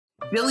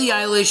Billie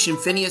Eilish and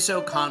Phineas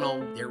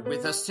O'Connell, they're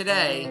with us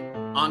today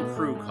on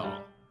Crew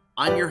Call.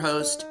 I'm your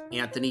host,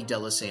 Anthony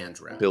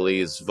D'Alessandro.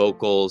 Billie's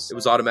vocals, it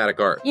was automatic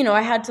art. You know,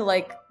 I had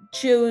to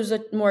choose a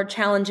more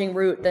challenging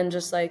route than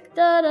just da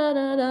da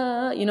da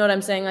da. You know what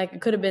I'm saying? It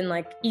could have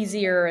been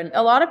easier. And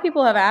a lot of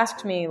people have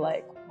asked me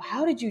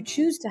how did you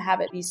choose to have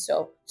it be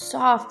so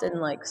soft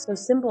and so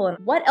simple? And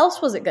what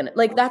else was it gonna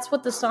that's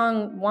what the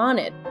song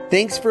wanted.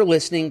 Thanks for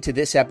listening to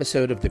this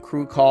episode of the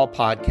Crew Call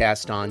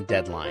podcast on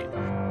Deadline.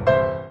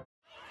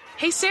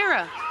 Hey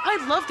Sarah,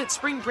 I love that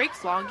spring break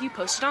vlog you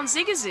posted on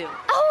Zigazoo.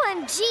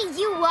 OMG,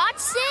 you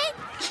watched it?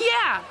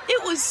 Yeah,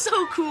 it was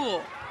so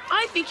cool.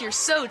 I think you're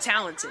so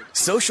talented.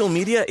 Social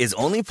media is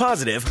only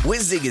positive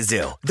with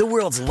Zigazoo, the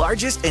world's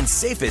largest and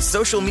safest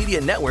social media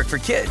network for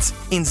kids.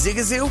 In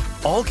Zigazoo,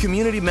 all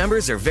community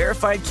members are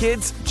verified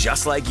kids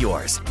just like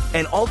yours,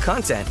 and all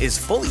content is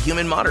fully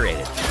human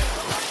moderated.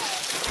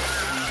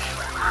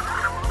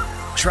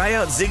 Try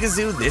out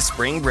Zigazoo this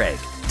spring break.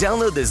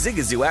 Download the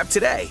Zigazoo app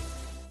today.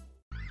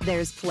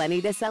 There's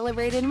plenty to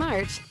celebrate in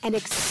March and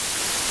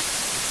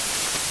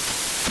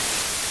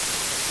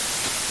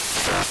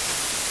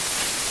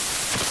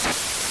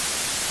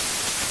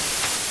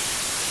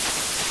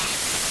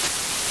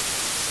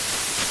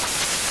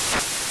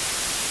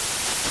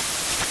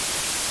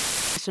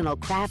National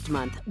Craft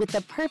Month with the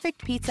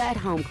perfect pizza at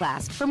home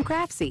class from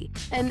Craftsy.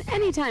 And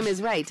anytime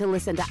is right to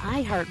listen to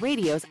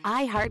iHeartRadio's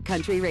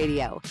iHeartCountry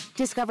Radio.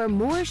 Discover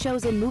more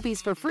shows and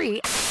movies for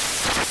free.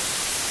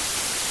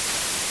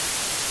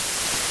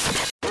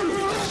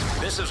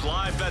 This is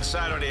Live Bet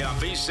Saturday on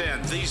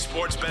VSiN, the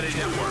Sports Betting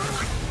Network.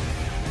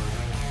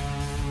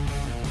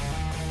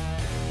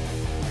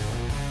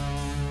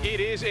 It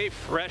is a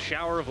fresh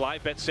hour of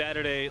Live Bet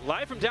Saturday,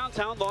 live from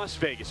downtown Las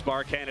Vegas.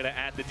 Bar Canada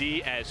at the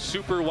D as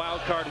Super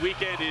Wildcard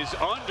Weekend is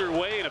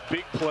underway in a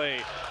big play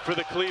for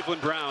the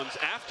Cleveland Browns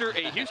after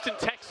a Houston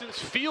Texans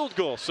field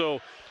goal. So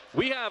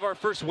we have our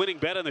first winning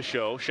bet on the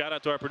show. Shout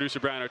out to our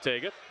producer, Brian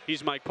Ortega.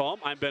 He's Mike Palm.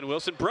 I'm Ben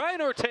Wilson.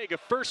 Brian Ortega,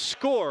 first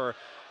score.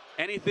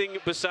 Anything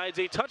besides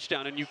a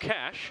touchdown, and you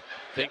cash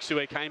thanks to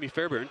a Kaimi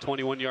Fairbairn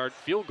 21-yard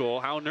field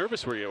goal. How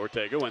nervous were you,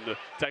 Ortega, when the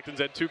Texans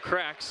had two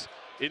cracks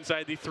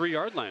inside the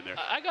 3-yard line there?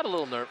 I got a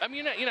little nervous. I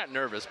mean, you're not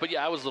nervous, but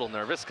yeah, I was a little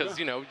nervous because,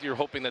 you're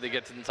hoping that it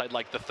gets inside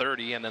the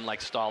 30 and then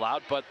stall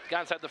out. But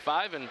got inside the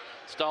 5 and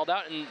stalled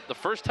out, and the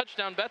first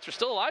touchdown bets are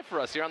still alive for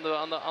us here on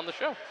the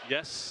show.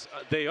 Yes,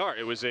 they are.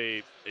 It was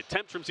a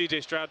attempt from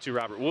C.J. Stroud to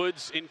Robert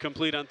Woods,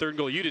 incomplete on 3rd and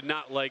goal. You did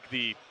not like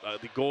the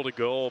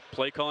goal-to-goal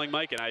play calling,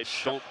 Mike, and I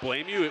don't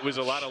blame you. It was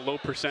a lot of low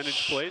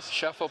percentage plays.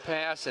 Shuffle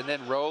pass and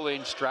then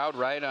rolling Stroud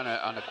right on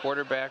a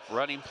quarterback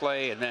running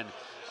play, and then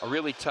a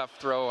really tough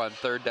throw on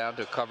 3rd down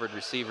to a covered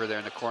receiver there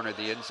in the corner of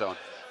the end zone.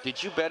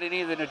 Did you bet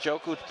any of the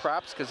Njoku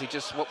props? Because he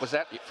just, what was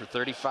that, for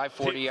 35,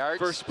 40 yards?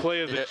 First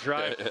play of the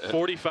drive,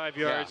 45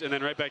 yards, and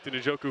then right back to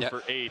Njoku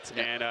for 8,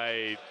 and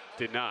I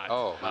did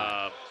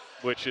not,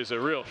 which is a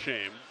real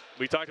shame.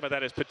 We talked about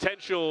that as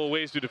potential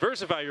ways to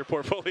diversify your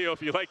portfolio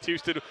if you liked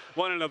Houston.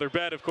 Won another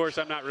bet. Of course,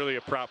 I'm not really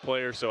a prop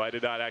player, so I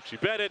did not actually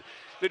bet it.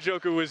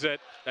 Njoku was at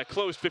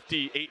closed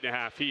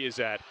 58.5. He is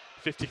at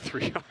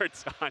 53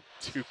 yards on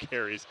 2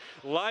 carries.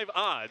 Live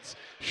odds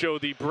show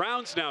the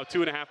Browns now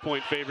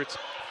 2.5-point favorites,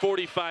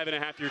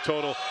 45.5 your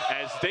total,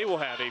 as they will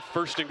have a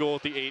 1st and goal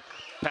at the 8.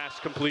 Pass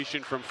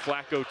completion from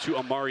Flacco to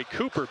Amari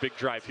Cooper. Big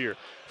drive here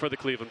for the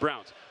Cleveland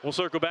Browns. We'll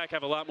circle back,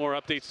 have a lot more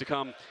updates to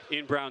come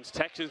in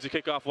Browns-Texans to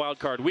kick off Wild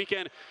Card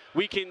Weekend.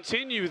 We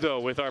continue, though,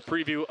 with our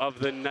preview of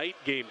the night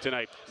game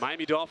tonight.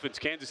 Miami Dolphins,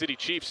 Kansas City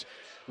Chiefs.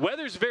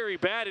 Weather's very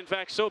bad. In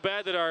fact, so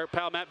bad that our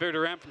pal Matt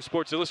Verderame from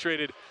Sports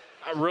Illustrated,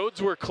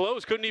 roads were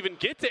closed. Couldn't even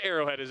get to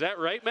Arrowhead. Is that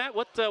right, Matt?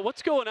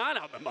 What's going on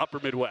out in the upper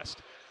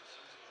Midwest?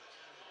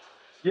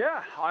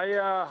 Yeah,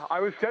 I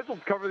was scheduled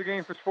to cover the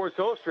game for Sports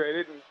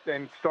Illustrated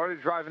and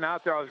started driving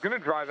out there. I was going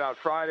to drive out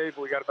Friday,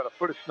 but we got about a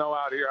foot of snow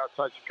out here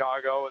outside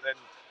Chicago, and then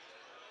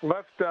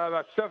left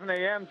about 7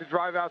 a.m. to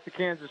drive out to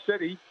Kansas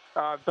City.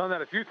 I've done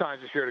that a few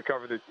times this year to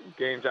cover the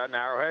games out in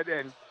Arrowhead,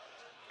 and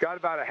got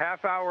about a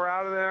half hour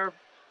out of there.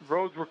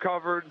 Roads were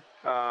covered.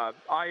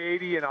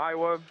 I-80 in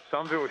Iowa,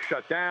 some of it was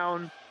shut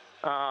down.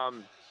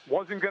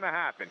 Wasn't going to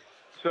happen.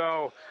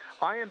 So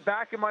I am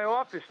back in my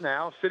office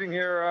now, sitting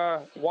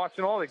here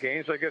watching all the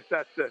games. I guess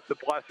that's the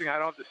blessing. I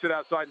don't have to sit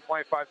outside in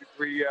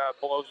 25-degree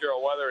below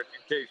zero weather in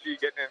KC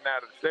getting in and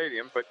out of the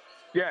stadium. But,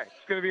 yeah, it's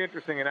going to be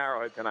interesting in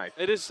Arrowhead tonight.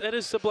 It is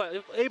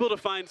able to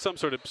find some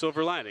sort of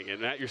silver lining.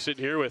 And Matt, you're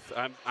sitting here with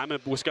I'm a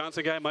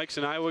Wisconsin guy, Mike's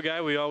an Iowa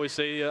guy. We always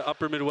say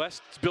upper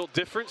Midwest. It's built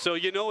different, so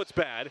you know it's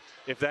bad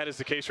if that is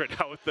the case right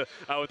now with the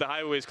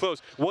highways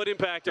closed. What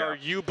impact are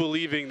you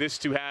believing this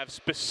to have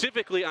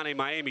specifically on a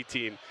Miami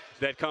team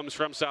that comes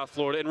from South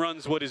Florida and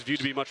runs what is viewed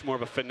to be much more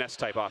of a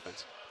finesse-type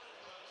offense?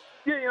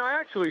 Yeah, I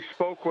actually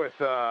spoke with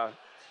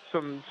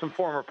some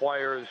former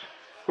players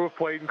who have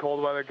played in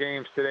cold weather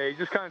games today,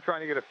 just kind of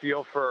trying to get a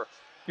feel for,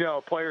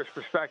 a player's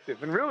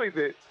perspective. And really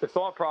the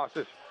thought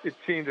process, it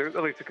seemed, or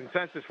at least the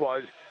consensus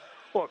was,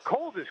 well,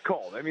 cold is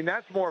cold. I mean,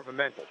 that's more of a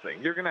mental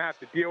thing. You're going to have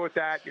to deal with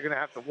that. You're going to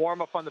have to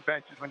warm up on the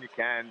benches when you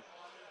can.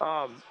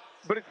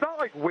 but it's not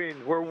like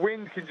wind, where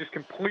wind can just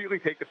completely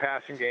take the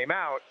passing game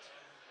out.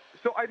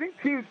 So I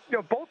think teams,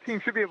 both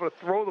teams should be able to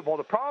throw the ball.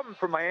 The problem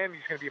for Miami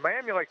is going to be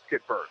Miami likes to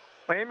get burned.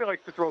 Miami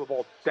likes to throw the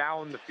ball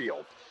down the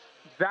field.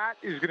 That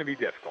is going to be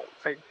difficult.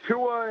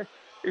 Tua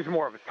is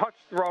more of a touch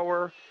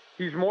thrower.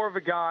 He's more of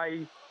a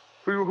guy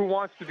who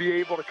wants to be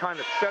able to kind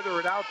of feather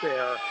it out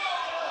there.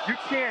 You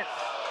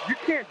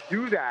can't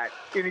do that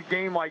in a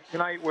game like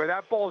tonight where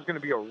that ball is going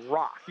to be a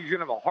rock. He's going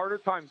to have a harder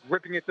time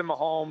gripping it than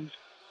Mahomes.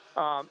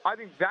 I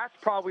think that's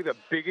probably the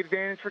big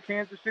advantage for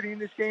Kansas City in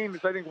this game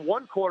is I think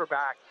one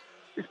quarterback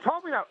is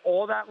probably not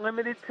all that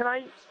limited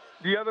tonight.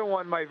 The other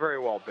one might very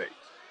well be.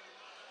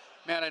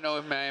 Matt, I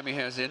know Miami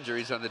has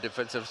injuries on the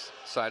defensive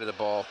side of the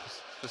ball,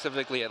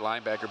 specifically at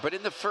linebacker. But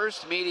in the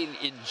first meeting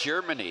in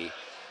Germany,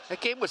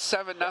 that game was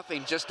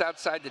 7-0 just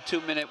outside the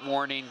 2-minute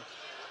warning.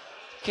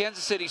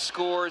 Kansas City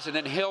scores, and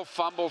then Hill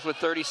fumbles with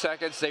 30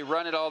 seconds. They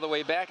run it all the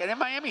way back. And then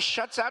Miami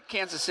shuts out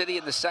Kansas City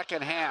in the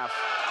second half.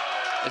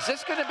 Is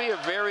this going to be a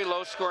very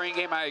low-scoring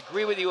game? I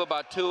agree with you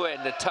about Tua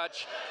and the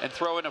touch and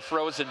throwing a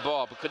frozen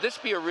ball. But could this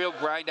be a real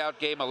grind-out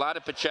game? A lot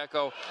of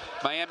Pacheco,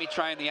 Miami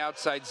trying the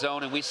outside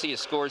zone, and we see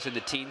his scores in the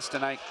teens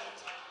tonight?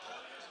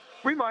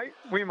 We might.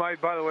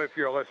 By the way, if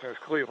you're listeners,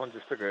 Cleveland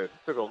just took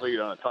a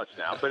lead on a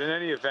touchdown. But in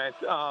any event,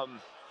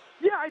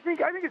 yeah, I think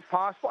it's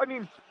possible. I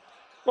mean,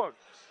 look,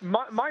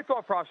 my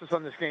thought process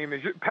on this game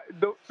is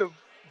the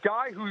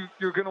guy who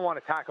you're going to want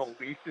to tackle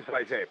least is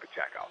Isaiah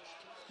Pacheco.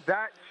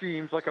 That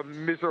seems like a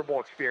miserable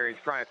experience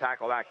trying to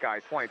tackle that guy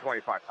 20,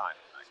 25 times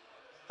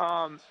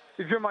tonight.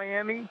 If you're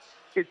Miami,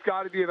 it's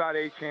got to be about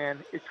Achane.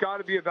 It's got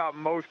to be about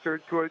Mostert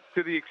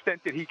to the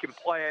extent that he can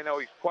play. I know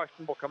he's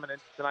questionable coming in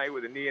tonight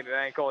with a knee and an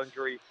ankle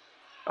injury.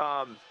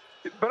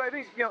 But I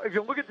think, if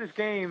you look at this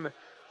game,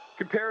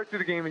 compare it to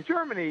the game in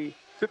Germany,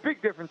 the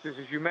big difference is,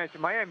 as you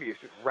mentioned, Miami is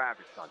just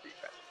ravaged on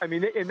defense. I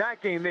mean, in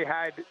that game, they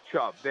had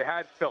Chubb, they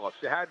had Phillips,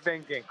 they had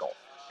Van Ginkel,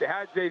 they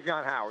had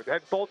Xavier Howard, they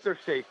had both their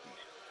safeties.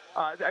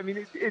 I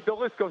mean, the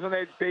list goes on. They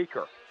had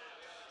Baker.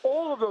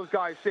 All of those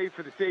guys, save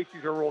for the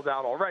safeties, are rolled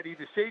out already.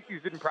 The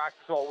safeties didn't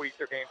practice all week.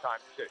 They're game-time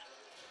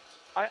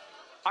decisions.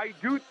 I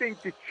do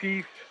think the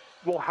Chiefs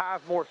will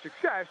have more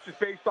success just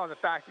based on the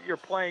fact that you're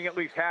playing at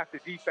least half the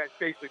defense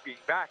basically being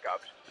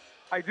backups.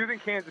 I do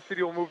think Kansas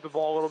City will move the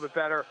ball a little bit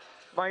better.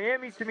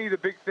 Miami, to me, the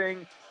big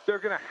thing, they're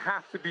going to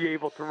have to be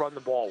able to run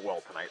the ball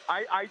well tonight.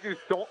 I just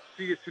don't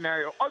see a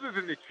scenario other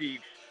than the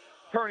Chiefs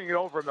turning it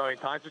over a million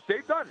times, which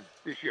they've done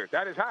this year.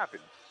 That has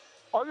happened.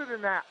 Other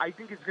than that, I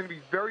think it's going to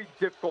be very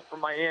difficult for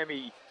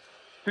Miami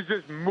to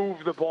just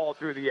move the ball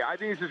through the air. I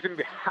think this is going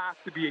to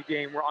have to be a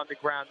game where on the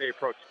ground they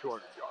approach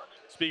 200 yards.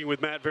 Speaking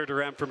with Matt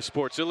Verderame from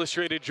Sports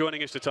Illustrated,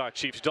 joining us to talk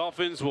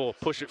Chiefs-Dolphins. We'll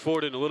push it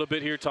forward in a little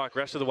bit here, talk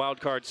rest of the wild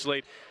card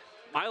slate.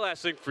 My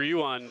last thing for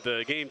you on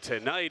the game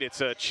tonight,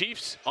 it's a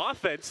Chiefs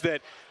offense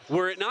that,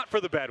 were it not for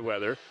the bad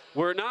weather,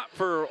 were it not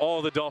for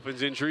all the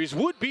Dolphins injuries,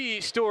 would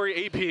be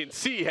story A, B, and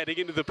C heading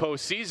into the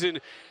postseason,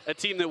 a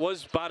team that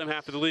was bottom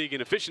half of the league in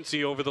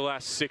efficiency over the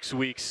last 6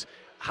 weeks.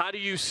 How do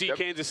you see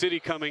Kansas City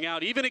coming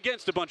out, even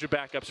against a bunch of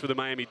backups for the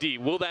Miami D?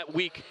 Will that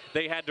week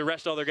they had to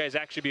rest all their guys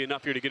actually be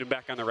enough here to get them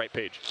back on the right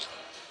page?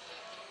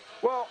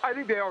 Well, I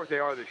think they are what they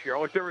are this year.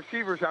 Like, their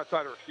receivers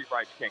outside of receiver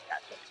rights can't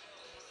catch them.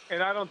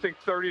 And I don't think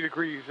 30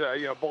 degrees,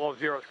 below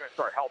zero is going to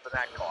start helping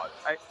that cause.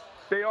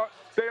 They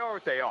are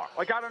what they are.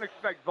 Like, I don't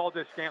expect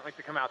Valdez Scantling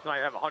to come out tonight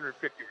and have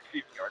 150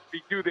 receiving yards.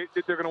 If they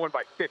do, they're going to win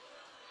by 50.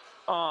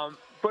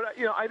 But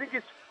I think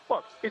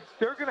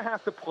they're going to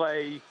have to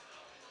play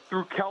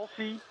through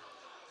Kelsey.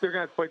 They're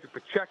going to have to play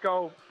through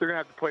Pacheco. They're going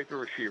to have to play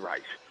through Rashee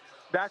Rice.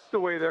 That's the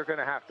way they're going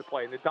to have to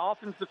play. And the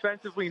Dolphins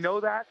defensively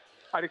know that.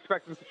 I'd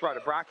expect them to try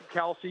to bracket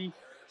Kelsey.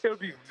 It would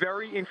be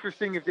very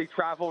interesting if they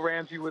travel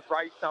Ramsey with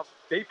Rice. Now,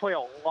 they play a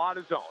lot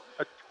of zone,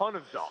 a ton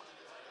of zone.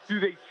 Do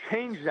they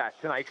change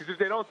that tonight? Because if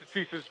they don't, the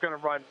Chiefs are just going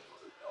to run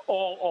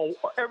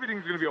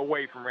everything's going to be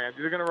away from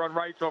Ramsey. They're going to run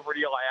Rice over to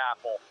Eli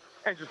Apple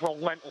and just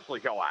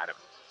relentlessly go at him.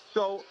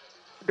 So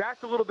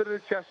that's a little bit of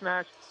the chess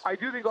match. I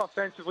do think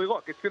offensively,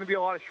 look, it's going to be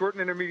a lot of short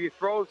and intermediate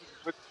throws, which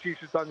is what the Chiefs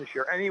have done this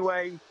year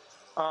anyway.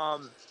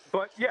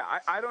 But, yeah,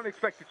 I don't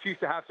expect the Chiefs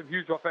to have some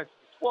huge offensive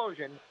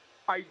explosion.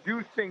 I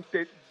do think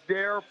that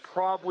they're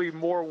probably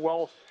more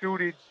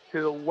well-suited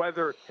to the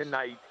weather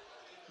tonight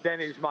than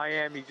is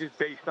Miami, just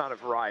based on a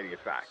variety of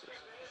factors.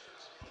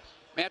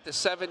 Matt, the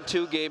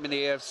 7-2 game in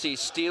the AFC,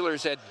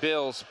 Steelers at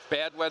Bills,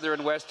 bad weather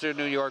in Western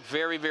New York,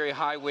 very, very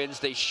high winds.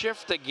 They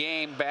shift the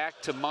game back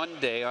to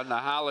Monday on the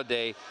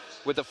holiday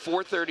with a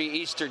 4:30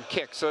 Eastern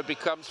kick, so it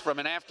becomes from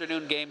an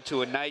afternoon game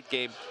to a night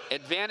game.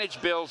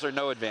 Advantage Bills or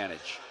no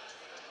advantage?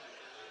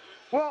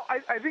 Well,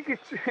 I think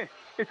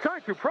it's kind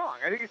of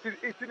two-pronged. I think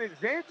it's an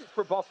advantage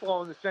for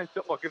Buffalo in the sense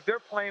that, look, if they're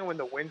playing when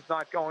the wind's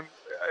not going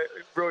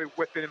really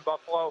whipping in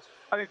Buffalo,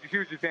 I think it's a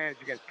huge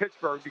advantage against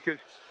Pittsburgh because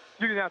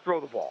you didn't have to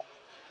throw the ball.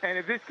 And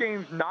if this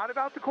game's not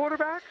about the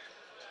quarterbacks,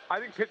 I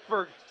think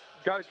Pittsburgh's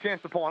got a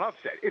chance to pull an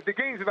upset. If the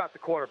game's about the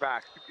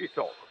quarterbacks, it's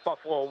over.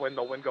 Buffalo will win,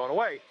 they'll win going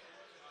away.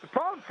 The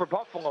problem for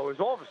Buffalo is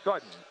all of a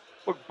sudden,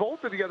 look,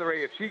 both of the other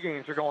AFC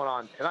games are going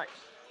on tonight.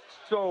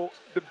 So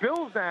the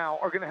Bills now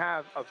are going to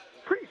have a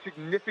pretty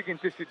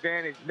significant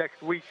disadvantage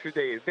next week should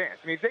they advance.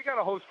 I mean, if they got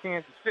to host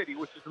Kansas City,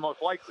 which is the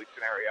most likely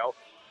scenario,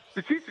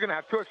 the Chiefs are going to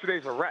have 2 extra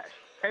days of rest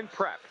and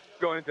prep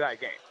going into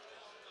that game.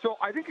 So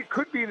I think it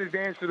could be an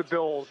advantage to the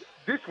Bills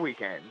this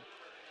weekend.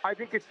 I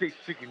think it's a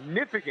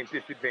significant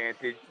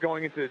disadvantage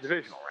going into the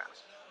divisional round.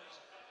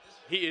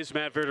 He is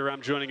Matt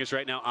Verderame joining us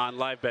right now on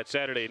Live Bet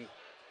Saturday. And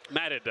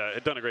Matt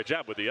had done a great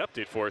job with the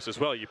update for us as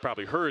well. You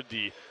probably heard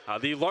the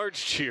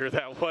large cheer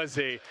that was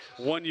a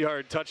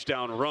 1-yard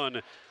touchdown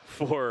run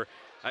for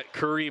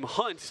Kareem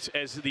Hunt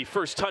as the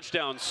first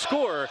touchdown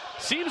scorer.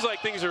 Seems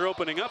like things are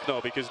opening up,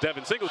 though, because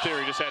Devin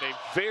Singletary just had a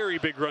very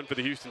big run for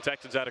the Houston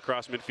Texans out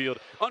across midfield.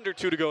 Under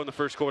 2 to go in the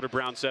first quarter.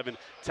 Browns 7,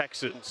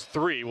 Texans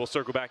 3. We'll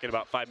circle back in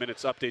about 5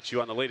 minutes, update you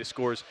on the latest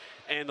scores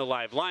and the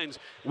live lines.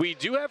 We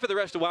do have for the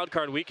rest of Wild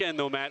Card Weekend,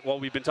 though, Matt, while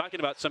we've been talking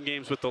about some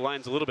games with the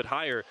lines a little bit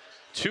higher,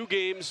 2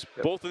 games,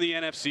 both in the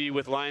NFC,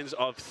 with lines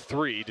of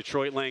 3.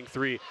 Detroit laying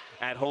 3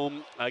 at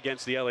home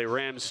against the LA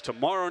Rams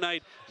tomorrow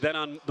night. Then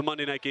on the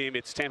Monday night game,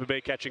 it's Tampa Bay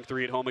catching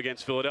 3 at home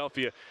against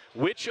Philadelphia.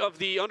 Which of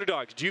the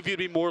underdogs do you view to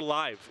be more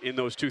live in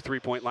those 2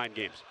 3-point line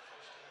games?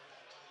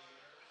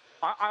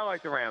 I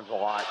like the Rams a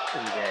lot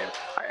in the game.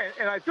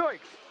 And I feel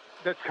like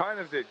that's kind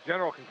of the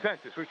general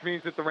consensus, which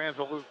means that the Rams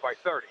will lose by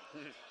 30.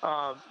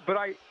 But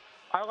I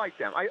like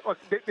them. Look,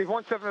 they've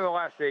won 7 of the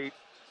last 8.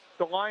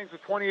 The Lions are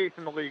 28th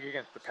in the league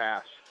against the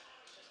pass.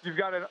 You've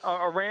got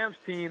a Rams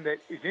team that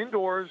is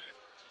indoors.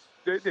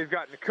 They've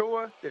got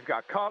Nakua. They've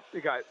got Kupp.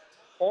 They've got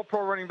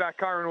all-pro running back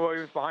Kyron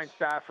Williams behind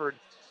Stafford.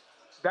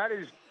 That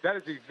is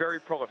a very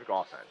prolific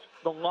offense.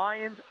 The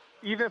Lions,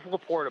 even if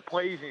Laporta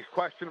plays and he's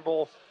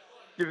questionable,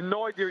 you have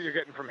no idea what you're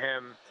getting from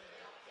him.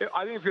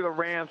 I think if you're the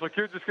Rams, look,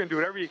 you're just going to do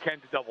whatever you can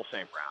to double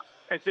St. Brown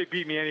and say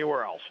beat me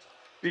anywhere else,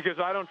 because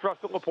I don't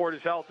trust that Laporta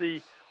is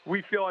healthy.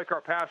 We feel like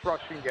our pass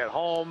rush can get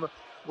home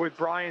with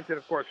Bryant and,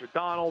 of course, with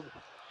Donald.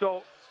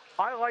 So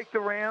I like the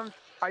Rams.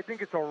 I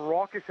think it's a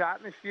raucous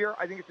atmosphere.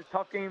 I think it's a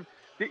tough game.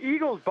 The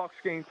Eagles-Bucks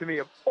game, to me,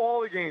 of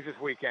all the games this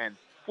weekend,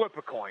 flip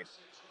a coin.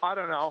 I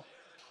don't know.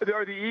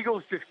 Are the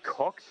Eagles just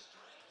cooked?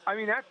 I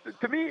mean,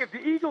 to me, if the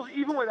Eagles,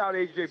 even without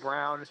A.J.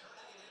 Brown,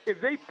 if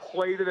they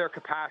play to their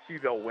capacity,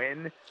 they'll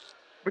win.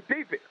 But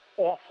they've been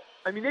awful.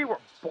 I mean, they were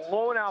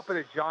blown out by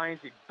the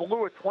Giants. They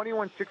blew a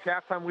 21-6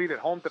 halftime lead at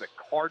home to the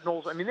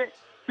Cardinals. I mean,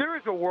 there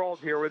is a world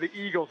here where the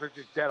Eagles are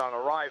just dead on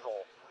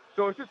arrival.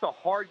 So it's just a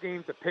hard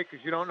game to pick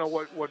because you don't know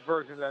what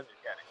version of them you're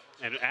getting.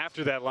 And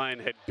after that line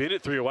had been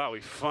at 3 a while, we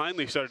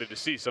finally started to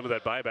see some of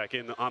that buyback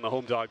on the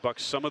home dog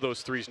Bucks. Some of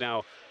those threes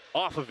now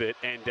off of it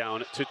and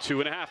down to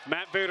 2.5.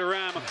 Matt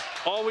Verderame,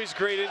 always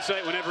great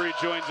insight whenever he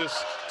joins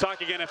us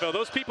talking NFL.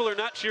 Those people are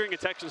not cheering a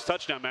Texans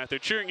touchdown, Matt. They're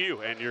cheering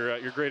you and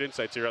your great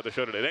insights here on the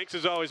show today. Thanks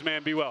as always,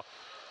 man. Be well.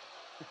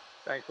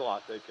 Thanks a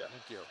lot. Take care.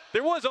 Thank you.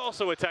 There was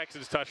also a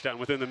Texans touchdown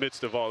within the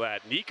midst of all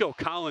that. Nico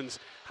Collins,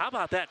 how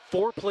about that?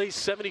 4 plays,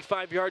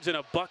 75 yards, and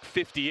a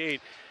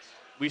 $158.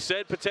 We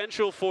said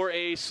potential for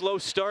a slow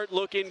start,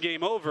 look in,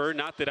 game over.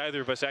 Not that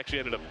either of us actually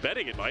ended up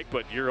betting it, Mike,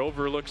 but your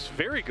over looks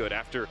very good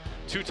after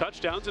 2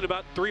 touchdowns in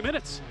about 3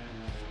 minutes.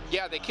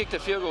 Yeah, they kicked a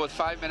field goal with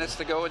 5 minutes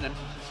to go, and then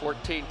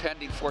 14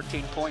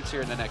 points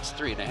here in the next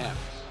 3.5.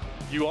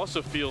 You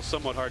also feel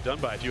somewhat hard done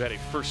by if you had a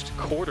first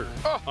quarter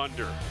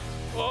under.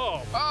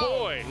 Oh,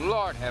 boy.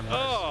 Lord have mercy.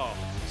 Oh,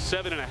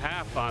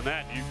 7.5 on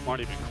that. You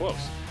aren't even close.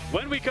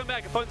 When we come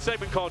back, a fun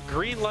segment called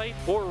Green Light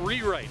or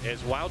Rewrite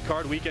as Wild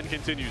Card Weekend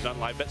continues on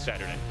Live Bet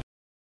Saturday.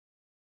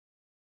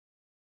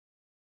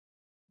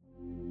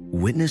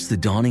 Witness the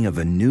dawning of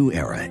a new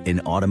era in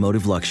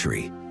automotive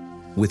luxury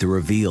with a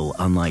reveal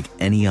unlike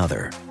any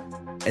other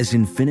as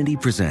Infiniti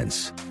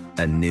presents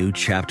a new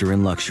chapter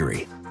in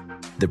luxury,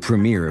 the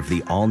premiere of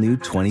the all-new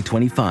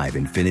 2025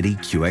 Infiniti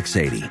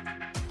QX80.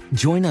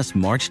 Join us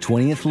March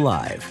 20th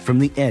live from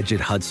the Edge at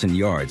Hudson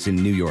Yards in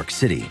New York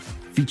City,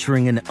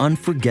 featuring an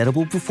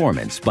unforgettable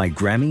performance by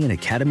Grammy and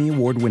Academy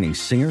Award-winning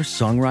singer,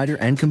 songwriter,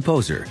 and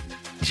composer,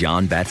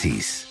 Jon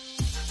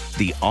Batiste.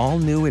 The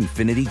all-new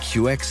Infiniti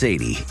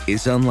QX80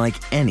 is unlike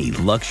any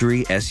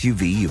luxury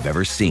SUV you've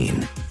ever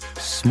seen.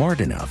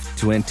 Smart enough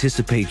to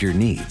anticipate your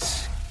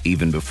needs,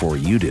 even before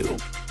you do.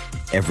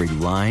 Every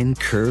line,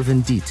 curve,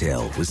 and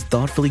detail was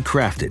thoughtfully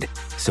crafted,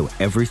 so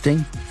everything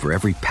for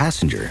every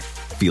passenger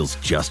feels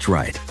just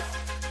right.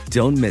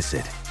 Don't miss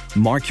it.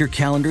 Mark your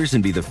calendars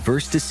and be the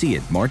first to see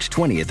it March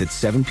 20th at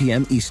 7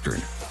 p.m.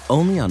 Eastern,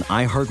 only on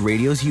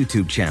iHeartRadio's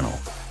YouTube channel.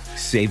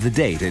 Save the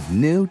date at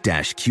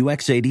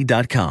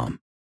new-QX80.com.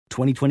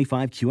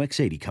 2025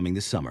 QX80 coming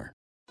this summer.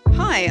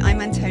 Hi,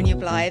 I'm Antonia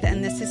Blythe,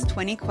 and this is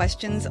 20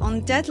 Questions on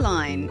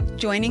Deadline.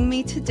 Joining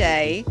me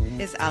today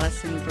is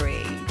Alison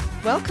Brie.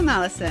 Welcome,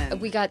 Alison.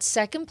 We got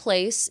second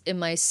place in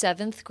my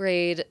 7th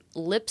grade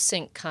lip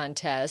sync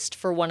contest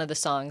for one of the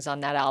songs on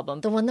that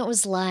album. The one that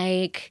was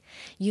like,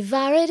 "You've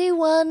already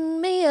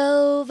won me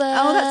over."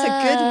 Oh, that's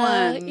a good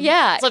one.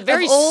 Yeah. It's a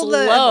very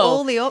slow. Of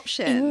all the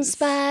options. In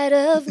spite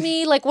of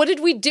me. Like, what did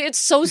we do? It's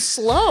so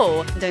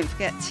slow. Don't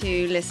forget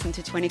to listen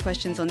to 20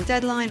 Questions on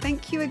Deadline.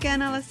 Thank you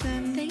again,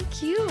 Alison.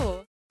 Thank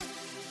you.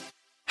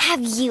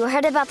 Have you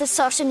heard about the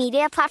social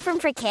media platform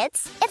for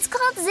kids? It's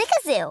called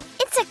Zigazoo.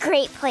 It's a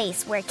great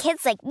place where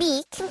kids like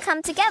me can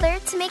come together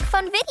to make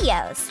fun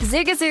videos.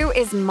 Zigazoo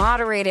is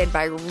moderated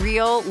by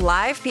real,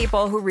 live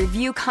people who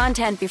review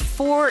content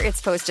before it's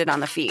posted on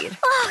the feed.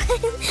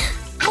 Oh,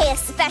 I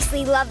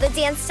especially love the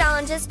dance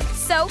challenges.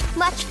 So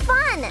much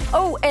fun.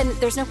 Oh, and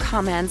there's no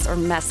comments or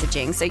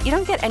messaging, so you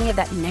don't get any of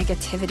that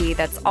negativity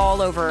that's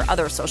all over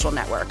other social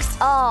networks.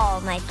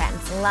 All my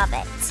friends love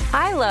it.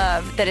 I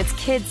love that it's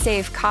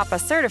kid-safe COPPA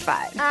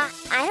certified.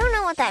 I don't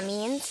know what that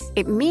means.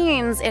 It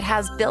means it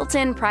has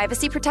built-in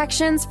privacy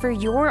protections for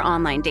your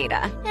online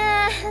data.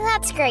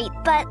 That's great,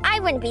 but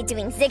I wouldn't be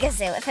doing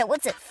Zigazoo if it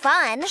wasn't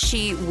fun.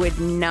 She would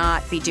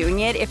not be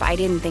doing it if I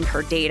didn't think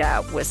her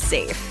data was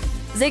safe.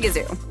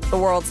 Zigazoo, the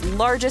world's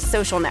largest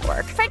social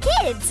network. For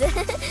kids.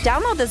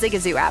 Download the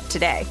Zigazoo app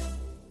today.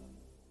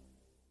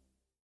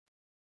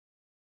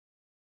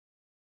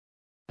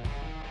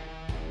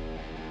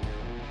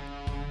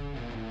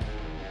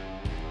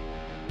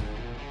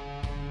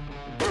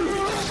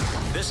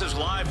 This is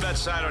Live Bet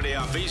Saturday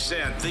on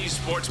VSiN, the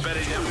Sports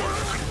Betting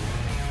Network.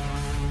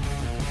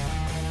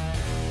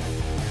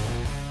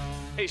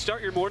 Hey,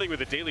 start your morning with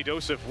a daily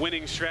dose of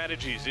winning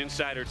strategies,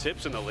 insider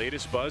tips, and the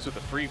latest buzz with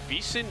a free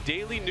VSiN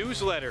daily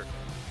newsletter.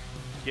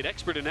 Get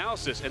expert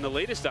analysis and the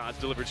latest odds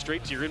delivered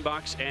straight to your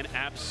inbox and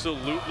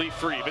absolutely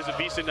free. Visit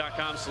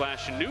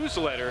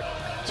VSiN.com/newsletter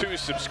to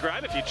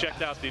subscribe. If you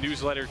checked out the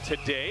newsletter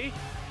today,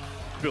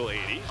 Bill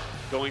 80,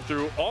 going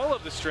through all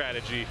of the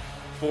strategy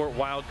for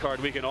Wild Card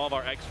Weekend, all of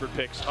our expert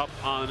picks up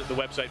on the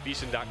website,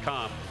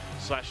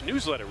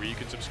 VSiN.com/newsletter, where you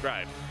can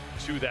subscribe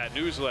to that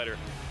newsletter.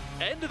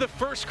 End of the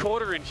first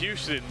quarter in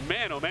Houston.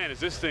 Man, oh man, has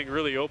this thing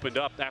really opened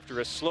up after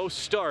a slow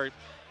start.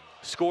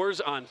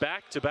 Scores on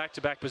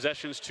back-to-back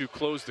possessions to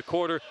close the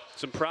quarter.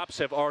 Some props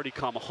have already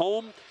come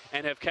home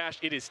and have cashed.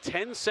 It is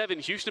 10-7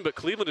 Houston, but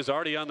Cleveland is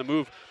already on the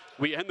move.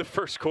 We end the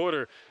first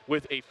quarter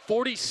with a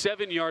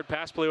 47-yard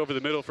pass play over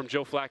the middle from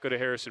Joe Flacco to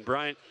Harrison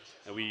Bryant.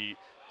 And we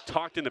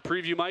talked in the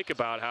preview, Mike,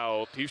 about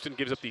how Houston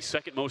gives up the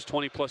second most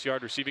 20-plus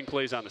yard receiving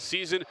plays on the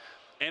season.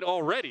 And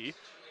already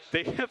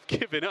they have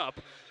given up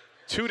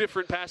two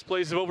different pass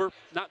plays of over,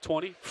 not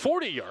 20,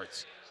 40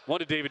 yards. One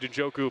to David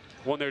Njoku,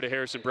 one there to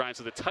Harrison Bryant.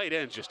 So the tight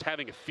ends just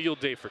having a field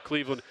day for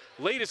Cleveland.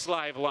 Latest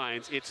live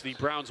lines, it's the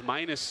Browns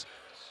 -1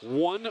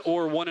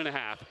 or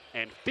 1.5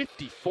 and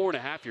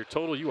 54.5 your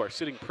total. You are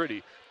sitting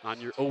pretty on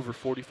your over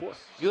 44.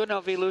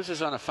 UNLV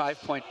loses on a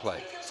 5-point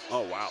play.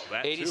 Oh, wow.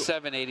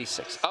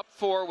 87-86. Up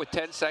 4 with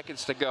 10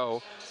 seconds to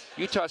go.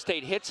 Utah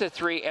State hits a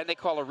 3, and they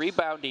call a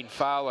rebounding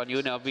foul on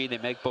UNLV. They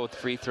make both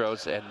free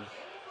throws, and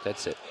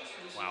that's it.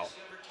 Wow.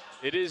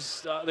 It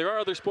is, there are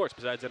other sports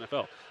besides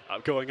NFL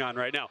going on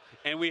right now.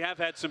 And we have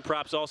had some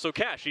props also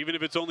cash, even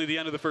if it's only the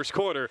end of the first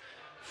quarter.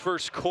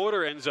 First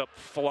quarter ends up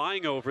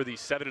flying over the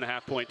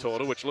 7.5-point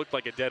total, which looked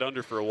like a dead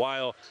under for a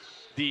while.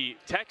 The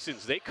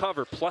Texans, they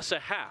cover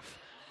 +0.5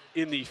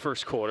 in the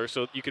first quarter,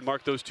 so you can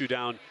mark those two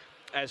down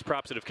as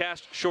props that have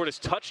cashed.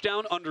 Shortest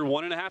touchdown under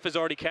 1.5 is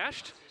already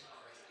cashed.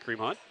 Kareem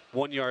Hunt,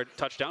 1-yard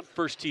touchdown,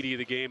 first TD of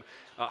the game.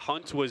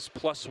 Hunt was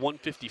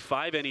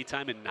 +155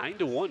 anytime and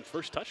 9-1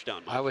 first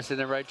touchdown. I was in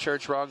the right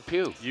church, wrong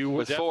pew. You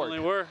definitely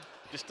were.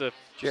 Just a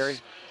Jerry.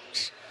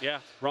 Yeah,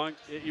 wrong.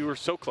 You were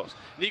so close.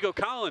 Nico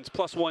Collins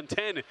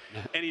 +110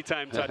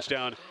 anytime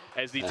touchdown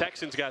as the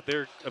Texans got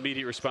their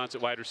immediate response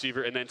at wide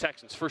receiver. And then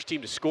Texans, first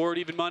team to score at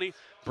even money.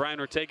 Brian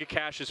Ortega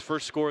cashes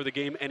first score of the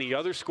game. Any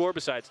other score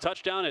besides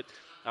touchdown at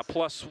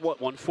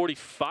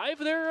 +145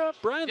 there,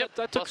 Brian? Yep,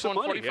 that took some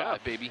money. Yeah,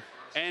 baby.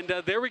 And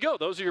there we go.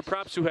 Those are your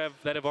props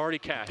that have already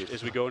cashed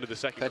as we go into the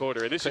second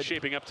quarter. And this is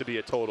shaping up to be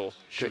a total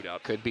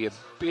shootout. Could be a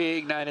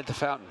big night at the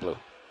Fontainebleau.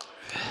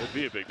 It'd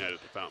be a big night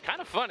at the Fountain.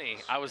 Kind of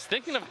funny. I was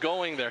thinking of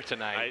going there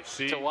tonight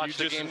to watch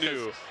the game.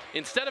 Knew.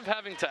 Instead of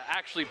having to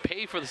actually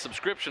pay for the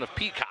subscription of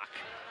Peacock,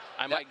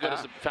 I might go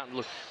to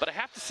Fontainebleau. But I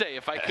have to say,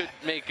 if I could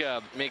make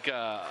a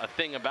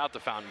thing about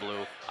the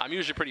Fontainebleau, I'm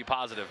usually pretty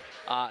positive.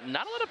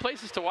 Not a lot of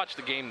places to watch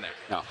the game there.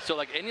 No. So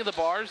like any of the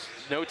bars,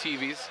 no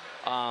TVs.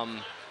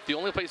 The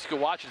only place you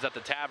can watch is at the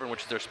Tavern,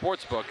 which is their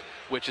sports book,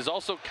 which is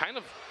also kind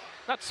of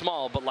not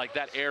small, but like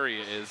that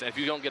area is. And if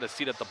you don't get a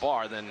seat at the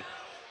bar, then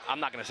I'm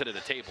not going to sit at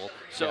a table.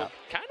 So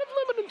kind of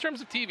limited in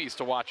terms of TVs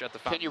to watch at the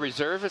Fountain. Can you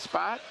reserve a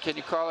spot? Can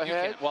you call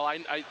ahead? Well,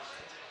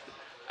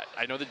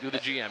 I know who the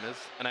GM is,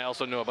 and I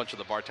also know a bunch of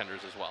the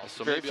bartenders as well.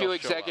 So very maybe few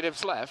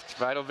executives left.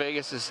 Vital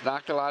Vegas has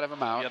knocked a lot of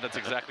them out. Yeah, that's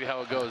exactly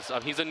how it goes.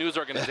 He's a news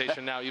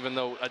organization now, even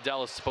though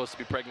Adele is supposed to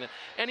be pregnant.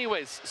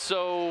 Anyways,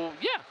 so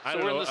yeah, so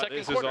we're in the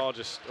second quarter. This is all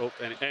just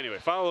anyway.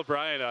 Follow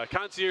Brian,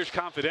 Concierge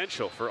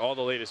Confidential for all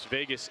the latest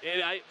Vegas.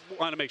 And I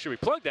want to make sure we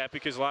plug that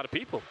because a lot of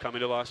people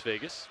coming to Las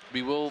Vegas.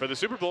 We will for the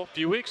Super Bowl.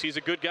 Few weeks. He's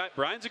a good guy.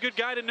 Brian's a good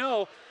guy to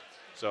know.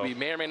 So we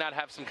may or may not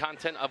have some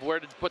content of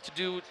what to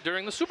do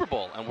during the Super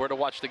Bowl and where to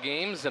watch the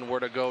games and where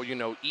to go,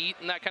 eat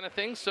and that kind of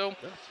thing. So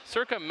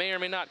Circa may or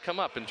may not come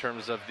up in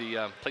terms of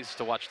the places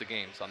to watch the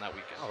games on that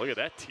weekend. Oh, look at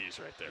that tease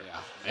right there.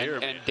 Yeah.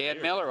 And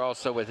Dan Miller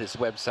also with his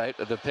website,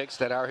 the picks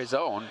that are his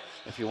own,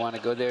 if you want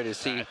to go there to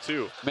see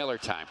too. Miller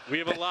time. We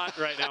have a lot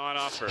right now on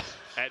offer.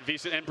 At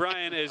VSiN. And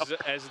Brian is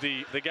as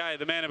the guy,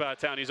 the man about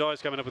town. He's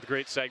always coming up with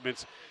great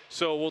segments.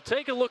 So we'll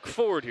take a look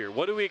forward here.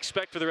 What do we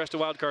expect for the rest of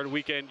Wild Card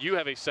Weekend? You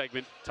have a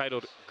segment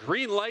titled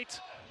Green Light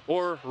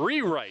or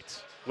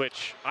Rewrite,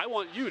 which I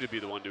want you to be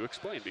the one to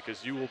explain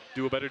because you will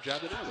do a better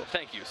job than I will.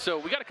 Thank you. So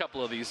we got a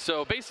couple of these.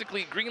 So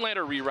basically, green light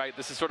or rewrite,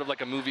 this is sort of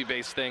like a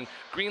movie-based thing.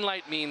 Green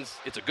light means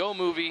it's a go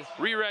movie.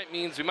 Rewrite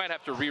means we might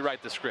have to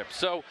rewrite the script.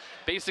 So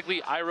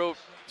basically, I wrote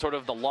sort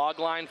of the log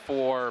line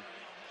for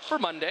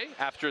Monday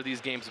after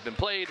these games have been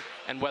played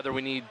and whether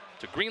we need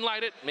to green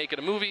light it, make it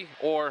a movie,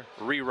 or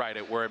rewrite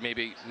it where it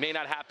may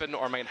not happen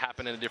or might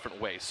happen in a different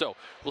way. So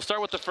we'll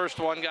start with the first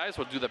one, guys.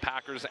 We'll do the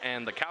Packers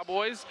and the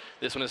Cowboys.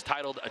 This one is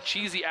titled A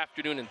Cheesy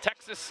Afternoon in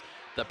Texas.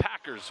 The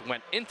Packers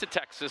went into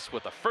Texas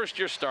with a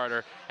first-year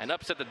starter and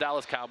upset the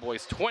Dallas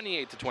Cowboys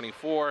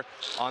 28-24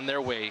 on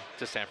their way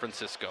to San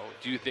Francisco.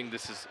 Do you think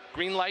this is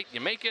green light, you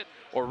make it,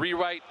 or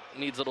rewrite,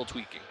 needs a little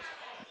tweaking?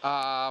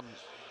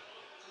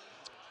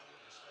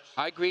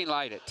 I green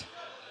light it.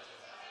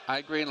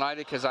 I green light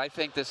it because I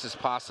think this is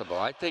possible.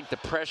 I think the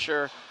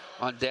pressure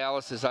on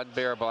Dallas is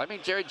unbearable. I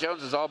mean, Jerry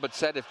Jones has all but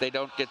said if they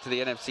don't get to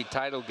the NFC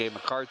title game,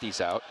 McCarthy's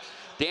out.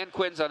 Dan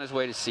Quinn's on his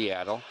way to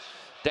Seattle.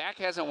 Dak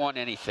hasn't won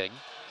anything.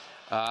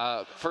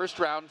 First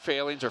round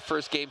failings or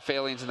first game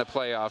failings in the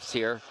playoffs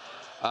here.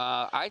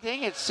 I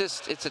think it's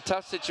a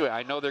tough situation.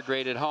 I know they're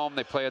great at home.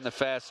 They play on the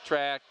fast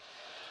track.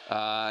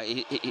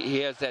 He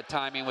has that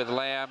timing with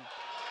Lamb.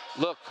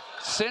 Look,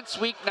 since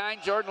week 9,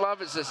 Jordan Love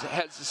has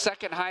the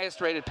second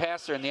highest rated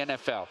passer in the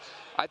NFL.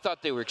 I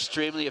thought they were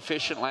extremely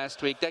efficient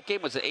last week. That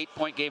game was an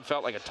 8-point game,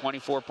 felt like a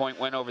 24-point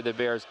win over the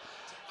Bears.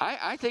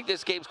 I think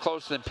this game's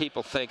closer than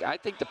people think. I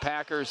think the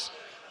Packers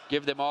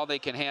give them all they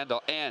can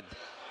handle. And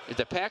if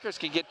the Packers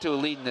can get to a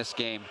lead in this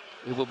game,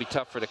 it will be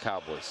tough for the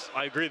Cowboys.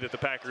 I agree that the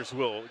Packers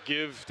will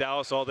give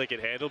Dallas all they can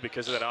handle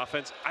because of that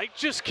offense. I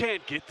just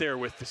can't get there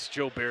with this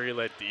Joe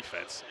Barry-led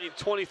defense.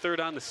 23rd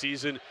on the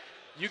season.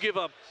 You give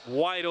up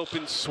wide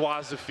open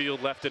swaths of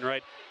field left and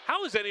right.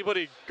 How is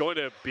anybody going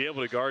to be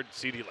able to guard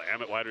CeeDee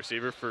Lamb at wide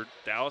receiver for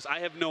Dallas? I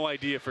have no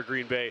idea for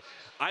Green Bay.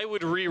 I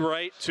would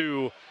rewrite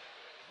to,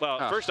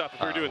 first off,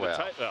 if we were doing the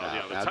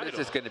title. This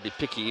is going to be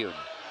Picayune.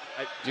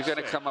 You're going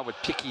to come up with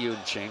Picayune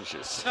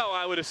changes. No,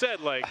 I would have said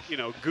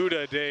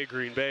Gouda Day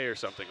Green Bay or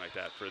something like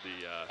that for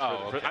the.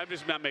 Okay. I'm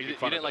just not making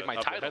fun of it. You didn't like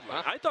my title,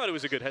 huh? I thought it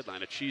was a good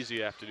headline, a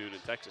cheesy afternoon in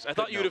Texas. I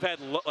thought you would have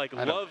had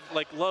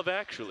Love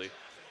Actually.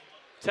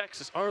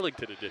 Texas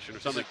Arlington edition or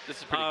something. This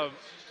is pretty good.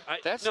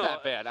 That's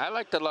not bad. I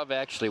like the Love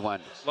Actually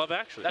one. Love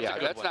Actually.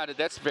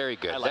 That's very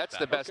good. That's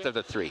the best of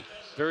the three.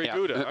 Very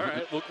good. All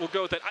right, we'll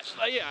go with that.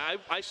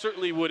 I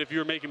certainly would. If you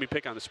were making me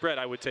pick on the spread,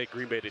 I would take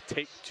Green Bay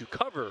to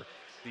cover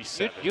the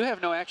 7. You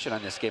have no action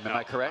on this game, am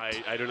I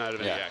correct? I do not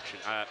have any action.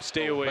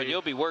 Stay away. But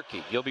you'll be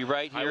working. You'll be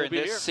right here in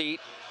this seat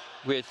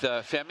with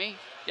Femi.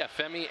 Yeah,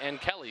 Femi and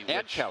Kelly.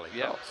 Kelly.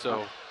 Yeah.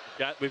 So.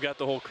 We've got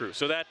the whole crew.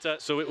 So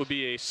so it would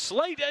be a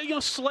slight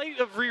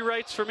of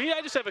rewrites for me. I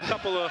just have a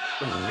couple of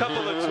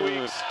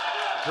tweaks.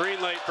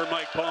 Green light for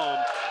Mike Palm.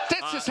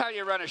 This is how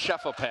you run a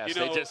shuffle pass.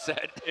 They just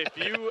said.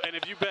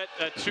 if you bet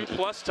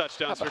 2+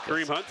 touchdowns for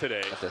Kareem Hunt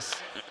today,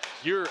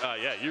 you're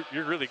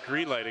really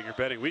green lighting your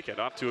betting weekend.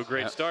 Off to a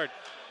great start.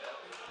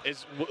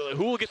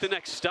 Who will get the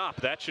next stop?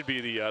 That should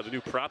be the new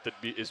prop that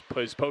is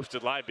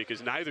posted live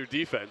because neither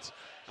defense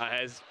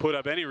has put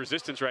up any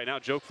resistance right now.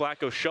 Joe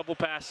Flacco shovel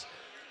pass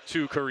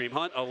to Kareem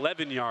Hunt,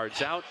 11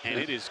 yards out, and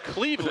it is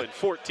Cleveland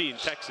 14,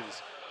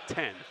 Texans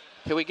 10.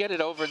 Can we get it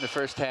over in the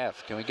first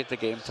half? Can we get the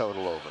game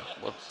total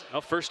over?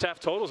 Well, first half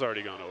total's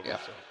already gone over,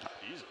 so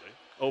easily.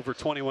 Over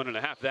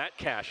 21.5. That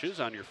cashes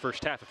on your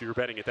first half if you were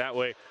betting it that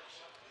way.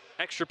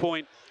 Extra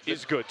point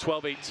is good.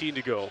 12:18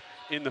 to go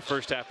in the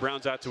first half.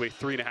 Browns out to a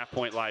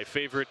 3.5-point live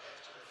favorite.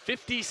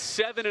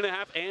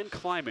 57.5 and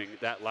climbing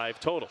that live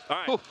total.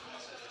 All right.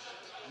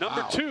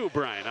 Number 2,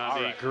 Brian,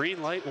 on the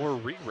green light or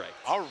rewrite.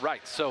 All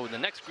right, so the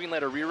next green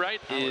light or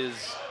rewrite is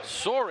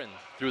soaring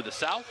through the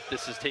South.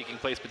 This is taking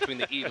place between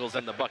the Eagles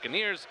and the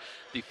Buccaneers.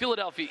 The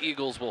Philadelphia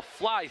Eagles will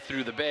fly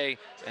through the Bay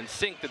and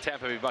sink the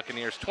Tampa Bay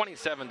Buccaneers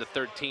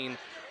 27-13.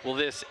 Will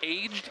this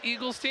aged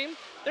Eagles team,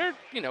 they're,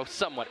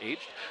 somewhat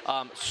aged,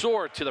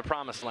 soar to the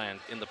promised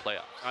land in the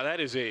playoffs? That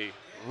is a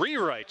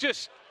rewrite.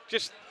 Just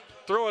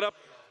throw it up,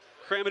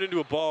 cram it into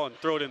a ball, and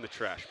throw it in the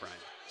trash, Brian.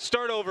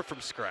 Start over from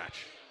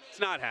scratch. It's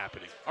not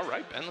happening. All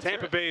right, Ben.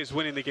 Tampa Bay is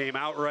winning the game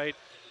outright.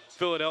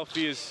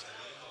 Philadelphia's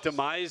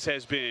demise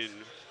has been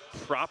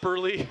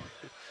properly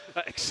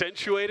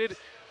accentuated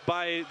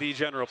by the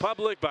general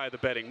public, by the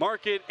betting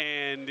market,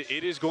 and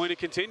it is going to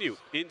continue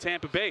in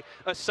Tampa Bay.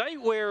 A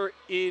site where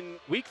in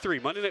Week 3,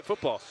 Monday Night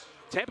Football,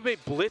 Tampa Bay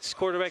blitzed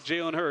quarterback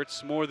Jalen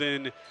Hurts more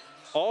than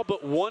all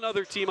but one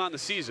other team on the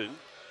season.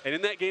 And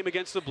in that game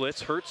against the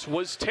blitz, Hurts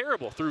was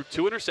terrible. Threw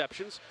 2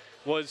 interceptions,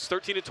 was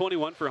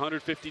 13-21 for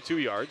 152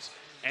 yards,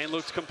 and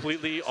looked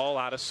completely all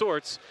out of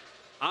sorts.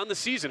 On the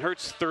season,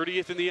 Hurts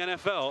 30th in the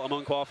NFL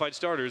among qualified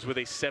starters with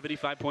a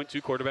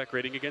 75.2 quarterback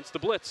rating against the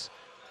blitz.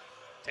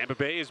 Tampa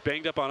Bay is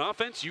banged up on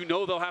offense.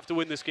 They'll have to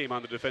win this game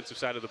on the defensive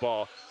side of the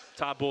ball.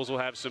 Todd Bowles will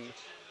have some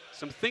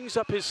things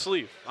up his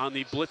sleeve on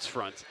the blitz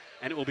front.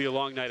 and it will be a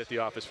long night at the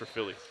office for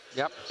Philly.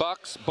 Yep,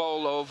 Bucks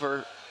bowl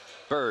over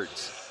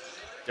Birds.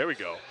 There we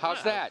go.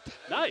 How's that?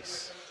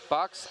 Nice.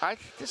 Bucks,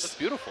 That's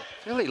beautiful.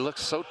 Philly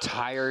looks so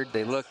tired.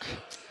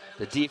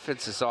 The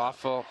defense is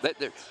awful.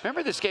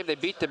 Remember this game? They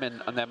beat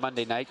them on that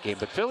Monday night game,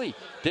 but Philly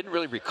didn't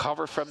really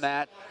recover from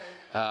that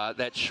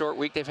short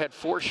week. They've had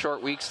 4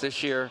 short weeks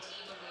this year.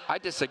 I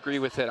disagree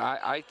with it.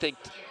 I think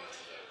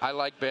I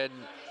like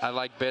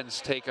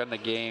Ben's take on the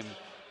game.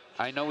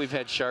 I know we've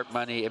had sharp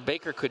money, and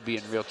Baker could be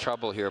in real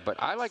trouble here, but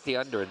I like the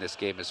under in this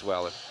game as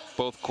well if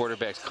both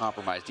quarterbacks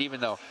compromised, even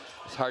though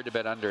it's hard to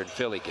bet under in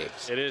Philly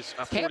games. It is.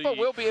 Tampa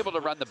will be able to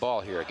run the ball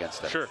here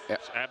against them. Sure,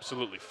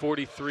 absolutely.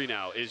 43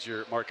 now is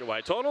your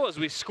market-wide total as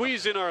we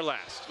squeeze in our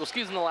last. We'll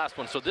squeeze in the last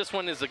one. So this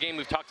one is a game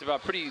we've talked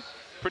about pretty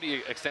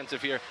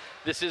extensive here.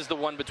 This is the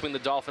one between the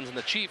Dolphins and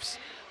the Chiefs.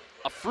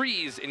 A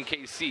freeze in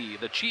KC.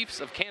 The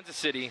Chiefs of Kansas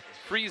City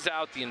freeze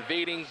out the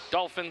invading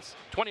Dolphins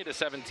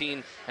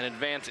 20-17 and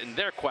advance in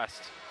their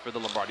quest for the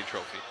Lombardi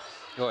Trophy.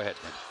 Go ahead,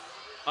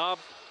 man.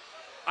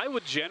 I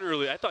would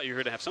generally. I thought you were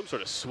going to have some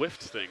sort of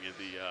Swift thing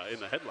in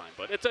the headline,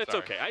 but it's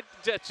okay.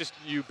 That's just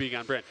you being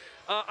on brand.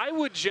 I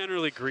would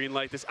generally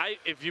greenlight this.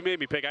 If you made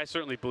me pick, I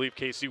certainly believe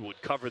KC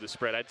would cover the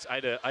spread.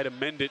 I'd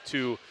amend it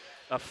to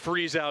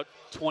freeze out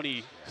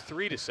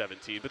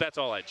 23-17, but that's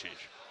all I'd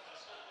change.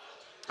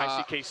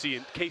 I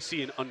see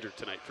KC and under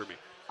tonight for me.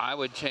 I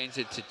would change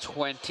it to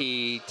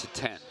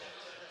 20-10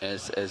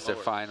 as the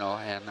final,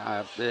 and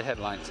the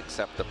headline's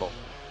acceptable.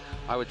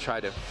 I would try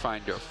to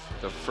find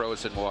the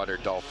frozen water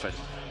dolphin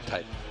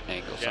type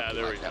angle. Yeah,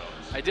 there we go.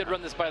 I did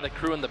run this by the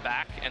crew in the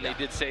back, and they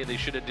did say they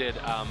should have did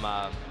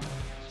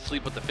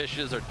sleep with the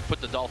fishes or put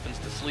the dolphins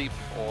to sleep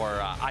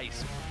or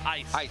ice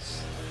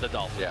the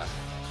dolphins. Yeah.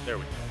 There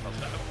we go.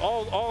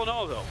 All in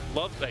all, though,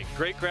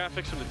 great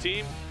graphics from the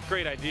team.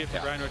 Great idea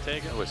for Brian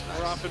Ortega. It was nice.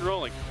 We're off and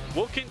rolling.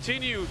 We'll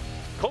continue.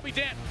 Colby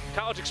Dant,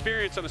 College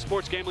Experience on the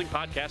Sports Gambling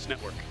Podcast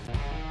Network.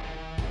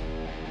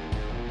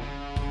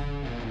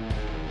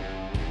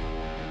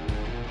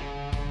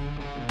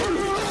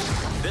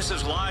 This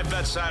is Live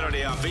Bet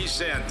Saturday on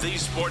VSiN, the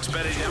Sports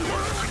Betting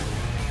Network.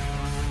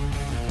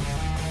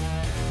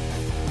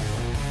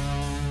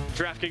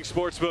 DraftKings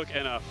Sportsbook,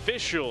 an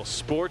official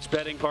sports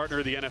betting partner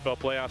of the NFL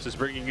playoffs, is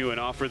bringing you an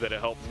offer that'll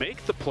help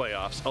make the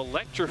playoffs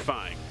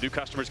electrifying. New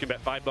customers can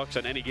bet $5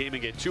 on any game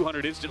and get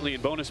 $200 instantly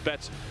in bonus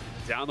bets.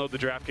 Download the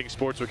DraftKings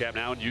Sportsbook app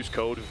now and use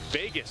code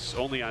VEGAS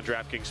only on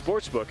DraftKings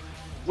Sportsbook.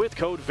 With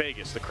code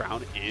VEGAS, the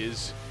crown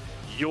is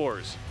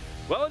yours.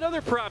 Well,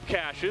 another prop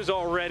cashes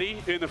already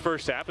in the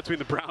first half between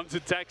the Browns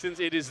and Texans.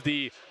 It is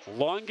the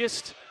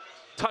longest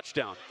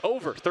touchdown,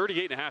 over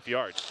 38.5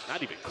 yards.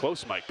 Not even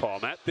close, Mike Paul.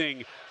 And that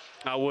thing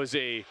was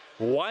a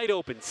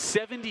wide-open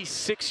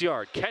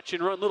 76-yard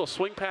catch-and-run, little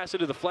swing pass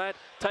into the flat.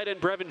 Tight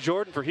end Brevin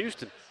Jordan for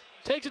Houston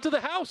takes it to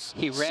the house.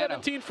 He ran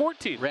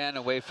 17-14. Ran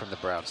away from the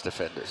Browns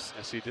defenders.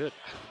 Yes, he did.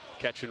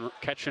 Catch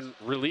and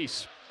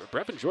release.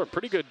 Brevin Jordan,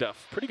 pretty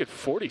good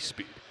 40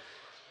 speed.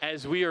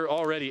 As we are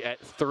already at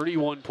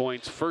 31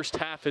 points, first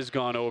half has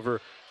gone over.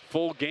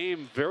 Full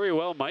game very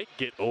well might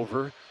get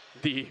over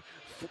the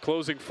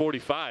closing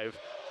 45.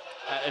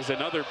 As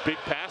another big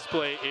pass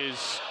play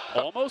is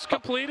almost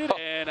completed,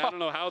 and I don't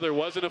know how there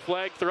wasn't a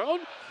flag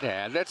thrown.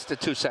 Yeah, that's the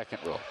 2-second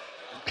rule.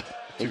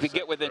 If you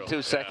get within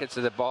 2 seconds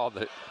of the ball,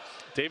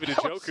 David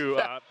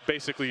Njoku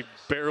basically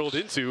barreled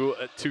into,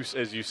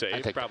 as you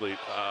say, probably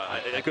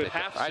a good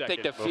half second. I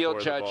think the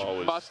field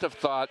judge must have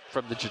thought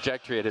from the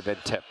trajectory it had been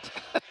tipped.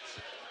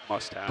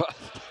 Must have.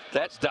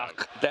 That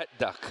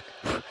duck.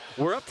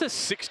 We're up to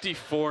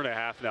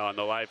 64.5 now on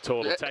the live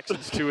total.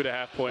 Texans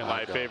 2.5-point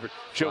live favorite.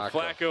 Joe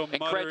Flacco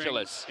muttering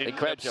Incredulous.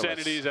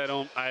 obscenities. I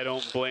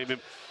don't blame him.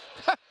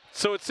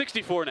 So it's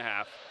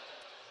 64.5.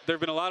 There have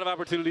been a lot of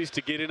opportunities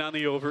to get in on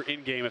the over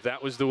in game if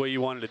that was the way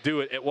you wanted to do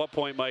it. At what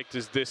point, Mike,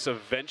 does this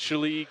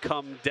eventually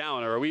come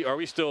down? Or are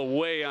we still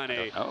way on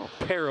a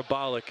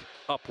parabolic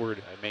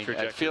upward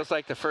trajectory? It feels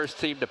like the first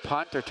team to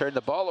punt or turn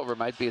the ball over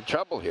might be in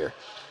trouble here.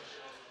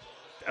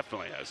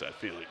 Definitely has that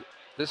feeling.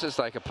 This is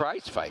like a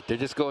prize fight. They're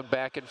just going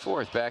back and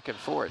forth, back and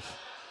forth.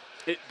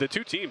 The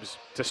two teams,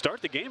 to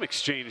start the game,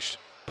 exchanged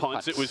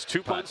punts. It was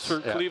two punts for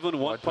Cleveland,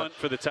 one punt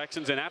for the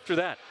Texans, and after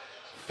that,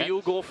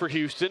 field goal for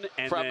Houston.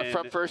 And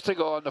from first to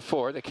go on the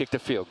 4, they kicked a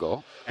field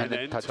goal. And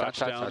then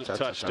touchdown.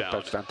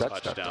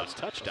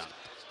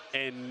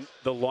 And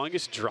the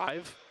longest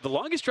drive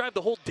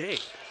the whole day,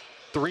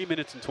 3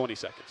 minutes and 20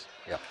 seconds.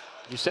 Yeah,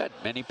 you said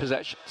many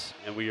possessions.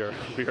 And we are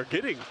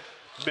getting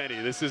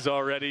many. This is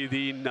already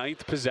the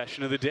 9th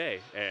possession of the day,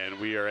 and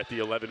we are at the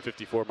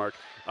 11:54 mark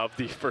of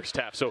the first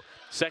half. So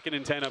 2nd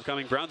and 10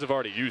 upcoming. Browns have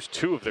already used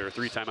 2 of their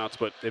 3 timeouts,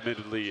 but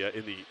admittedly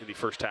in the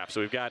first half. So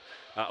we've got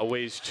a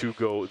ways to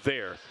go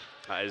there.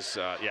 I'm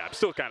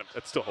still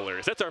it's still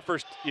hilarious. That's our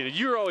first.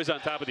 You're always on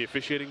top of the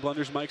officiating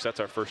blunders, Mike. So that's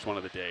our first one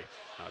of the day.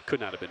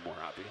 Could not have been more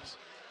obvious.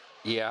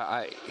 Yeah,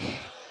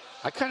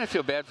 I kind of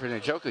feel bad for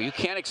Njoku. You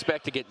can't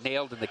expect to get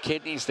nailed in the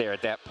kidneys there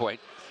at that point,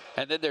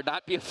 and then there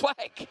not be a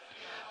flag.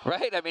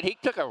 Right? I mean, he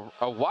took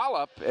a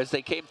wallop as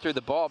they came through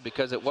the ball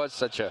because it was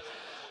such a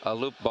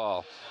loop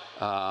ball.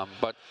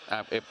 But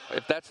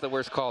if that's the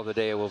worst call of the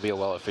day, it will be a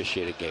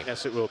well-officiated game.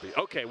 Yes, it will be.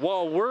 Okay,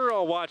 while we're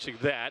all watching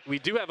that, we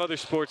do have other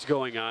sports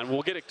going on.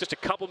 We'll get just a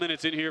couple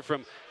minutes in here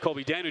from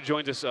Colby Dan, who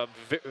joins us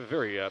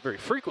very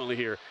frequently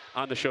here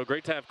on the show.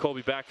 Great to have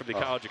Colby back from the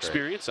College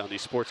Experience on the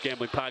Sports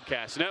Gambling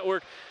Podcast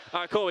Network.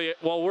 Colby,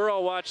 while we're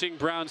all watching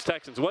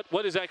Browns-Texans,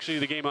 what is actually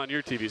the game on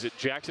your TV? Is it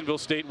Jacksonville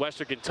State,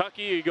 Western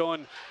Kentucky? Are you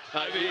going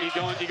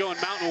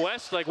Mountain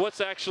West? Like,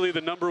 what's actually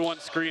the #1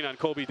 screen on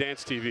Colby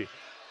Dan's TV?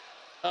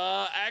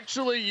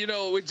 Actually, you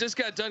know, we just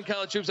got done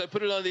college hoops. I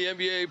put it on the the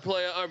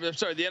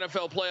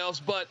NFL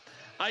playoffs, but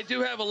I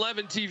do have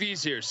 11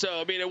 TVs here.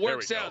 So, I mean, it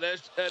works out at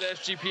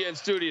SGPN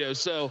Studios.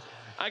 So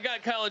I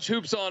got college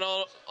hoops on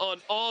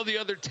all the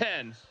other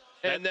 10,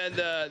 and then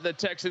the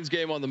Texans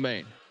game on the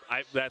main.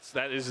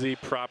 That is the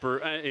proper,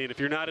 and if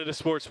you're not at a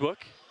sports book,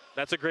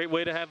 that's a great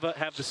way to have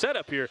the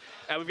setup here.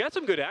 We've got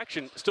some good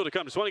action still to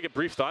come. Just want to get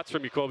brief thoughts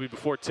from you, Colby,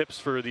 before tips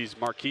for these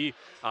marquee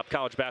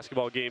college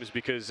basketball games,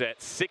 because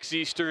at 6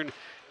 Eastern,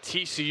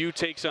 TCU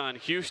takes on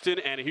Houston,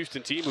 and a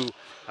Houston team who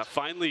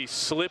finally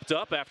slipped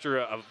up after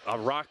a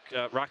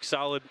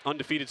rock-solid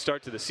undefeated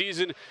start to the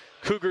season.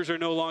 Cougars are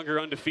no longer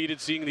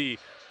undefeated, seeing the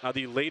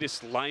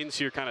latest lines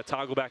here kind of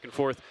toggle back and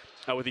forth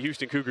with the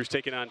Houston Cougars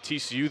taking on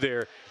TCU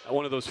there,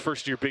 one of those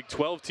first-year Big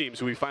 12 teams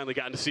who we finally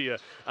gotten to see a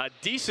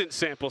decent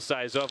sample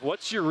size of.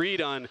 What's your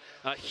read on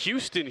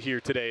Houston here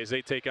today as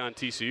they take on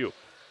TCU?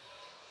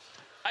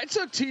 I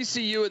took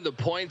TCU in the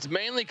points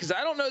mainly because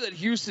I don't know that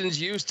Houston's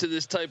used to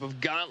this type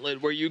of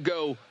gauntlet where you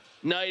go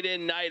night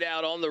in, night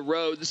out on the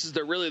road. This is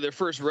really their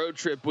first road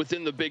trip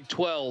within the Big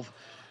 12.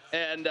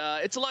 And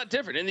it's a lot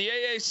different. In the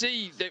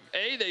AAC,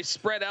 they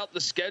spread out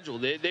the schedule.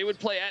 They would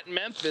play at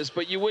Memphis,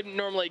 but you wouldn't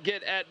normally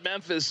get at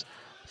Memphis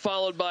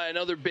followed by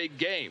another big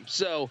game.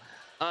 So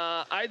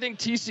I think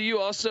TCU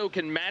also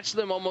can match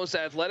them almost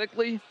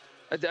athletically.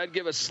 I'd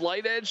give a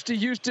slight edge to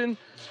Houston,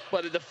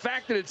 but the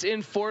fact that it's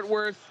in Fort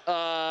Worth,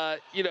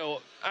 you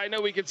know, I know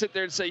we can sit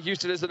there and say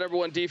Houston is the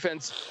 #1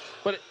 defense,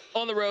 but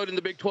on the road in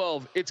the Big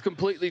 12, it's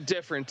completely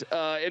different.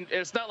 And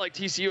it's not like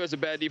TCU has a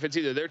bad defense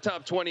either. They're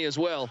top 20 as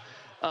well.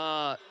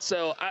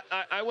 So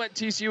I went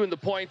TCU in the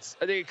points.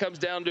 I think it comes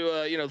down to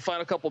the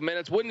final couple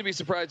minutes. Wouldn't be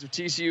surprised if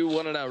TCU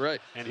won it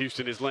outright. And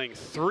Houston is laying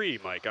 3,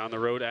 Mike, on the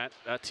road at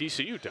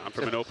TCU, down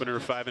from an opener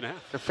of 5.5.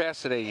 They're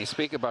fascinating. You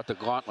speak about the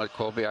gauntlet,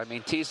 Colby. I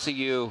mean,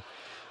 TCU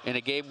in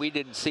a game we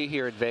didn't see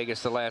here in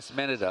Vegas the last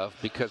minute of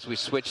because we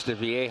switched to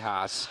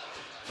Viejas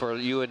for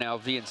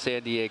UNLV and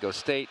San Diego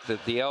State.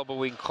 The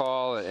elbowing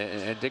call,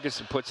 and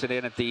Dickerson puts it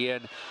in at the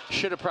end.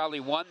 Should have probably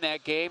won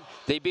that game.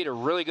 They beat a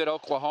really good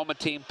Oklahoma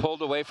team,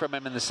 pulled away from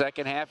him in the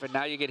second half, and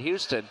now you get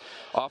Houston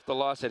off the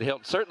loss at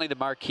Hilton. Certainly the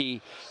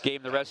marquee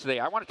game the rest of the day.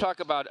 I want to talk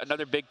about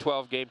another Big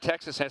 12 game.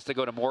 Texas has to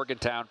go to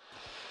Morgantown.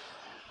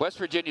 West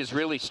Virginia's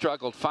really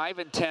struggled,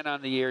 5-10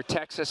 on the year.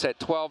 Texas at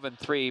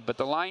 12-3, but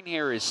the line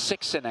here is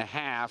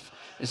 6.5.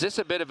 Is this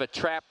a bit of a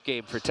trap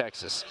game for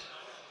Texas?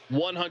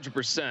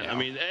 100%. I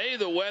mean,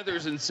 the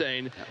weather's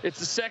insane. It's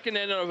the second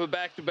end of a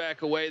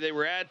back-to-back away. They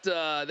were at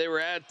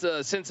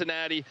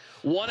Cincinnati,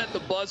 won at the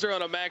buzzer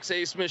on a Max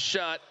Asmus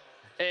shot,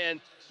 and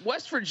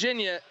West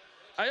Virginia,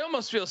 I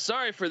almost feel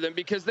sorry for them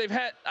because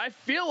I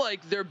feel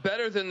like they're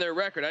better than their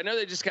record. I know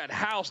they just got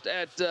housed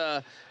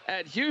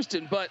at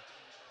Houston, but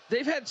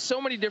they've had so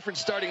many different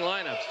starting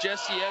lineups.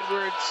 Jesse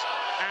Edwards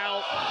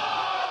out,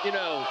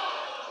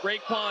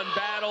 Raekwon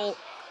Battle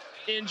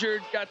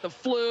injured, got the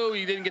flu.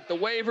 He didn't get the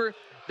waiver.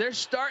 They're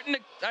starting to,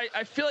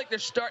 I feel like they're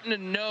starting to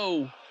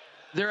know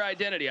their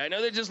identity. I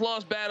know they just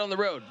lost bad on the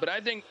road, but I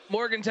think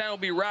Morgantown will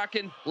be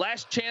rocking.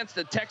 Last chance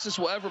that Texas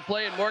will ever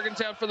play in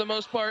Morgantown for the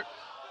most part.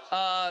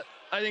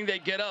 I think they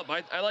get up.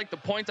 I like the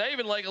points. I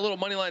even like a little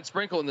money line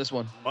sprinkle in this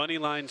one. Money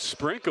line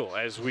sprinkle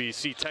as we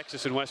see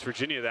Texas and West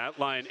Virginia. That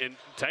line, and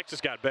Texas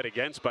got bet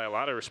against by a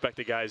lot of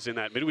respected guys in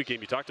that midweek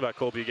game. You talked about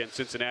Colby against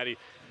Cincinnati,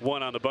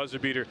 won on the buzzer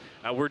beater.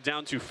 We're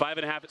down to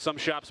 5.5 at some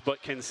shops,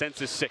 but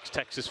consensus 6.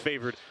 Texas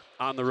favored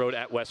on the road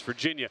at West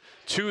Virginia.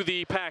 To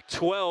the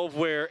Pac-12,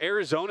 where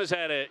Arizona's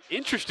had an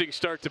interesting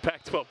start to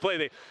Pac-12 play.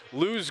 They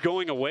lose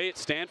going away at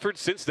Stanford.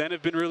 Since then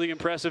have been really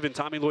impressive, and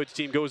Tommy Lloyd's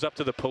team goes up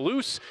to the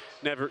Palouse.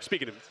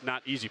 Speaking of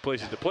not easy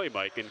places to play,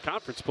 Mike, in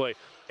conference play,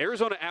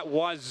 Arizona at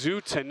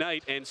Wazoo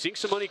tonight, and seeing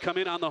some money come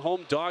in on the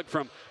home dog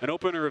from an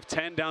opener of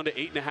 10 down to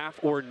 8.5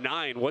 or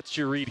 9. What's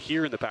your read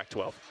here in the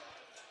Pac-12?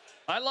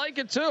 I like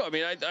it too. I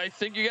mean, I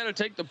think you got to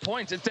take the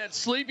points. It's that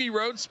sleepy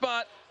road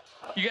spot.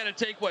 You got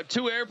to take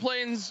 2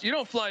 airplanes. You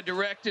don't fly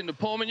direct into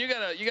Pullman. You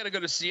got to go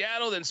to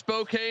Seattle, then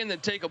Spokane, then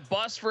take a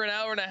bus for an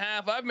hour and a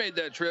half. I've made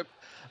that trip,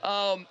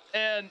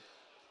 and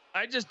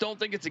I just don't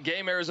think it's a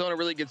game Arizona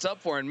really gets up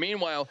for. And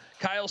meanwhile,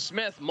 Kyle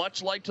Smith,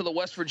 much like to the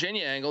West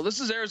Virginia angle,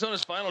 this is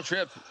Arizona's final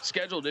trip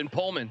scheduled in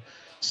Pullman.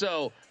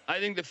 So I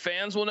think the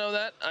fans will know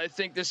that. I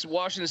think this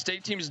Washington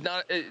State team is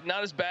not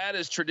as bad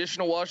as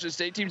traditional Washington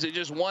State teams. They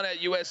just won at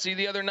USC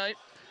the other night.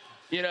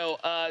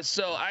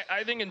 So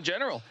I think in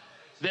general,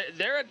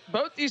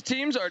 both these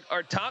teams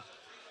are top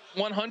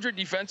 100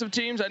 defensive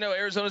teams. I know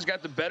Arizona's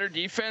got the better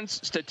defense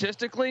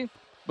statistically,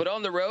 but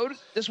on the road,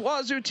 this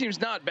Wazoo team's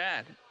not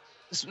bad.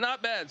 It's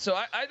not bad. So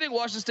I think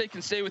Washington State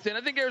can stay within.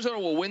 I think Arizona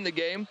will win the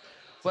game,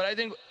 but I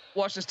think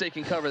Washington State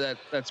can cover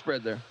that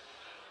spread there.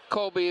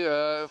 Colby,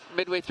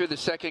 midway through the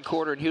second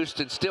quarter in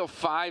Houston, still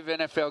 5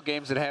 NFL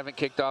games that haven't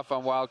kicked off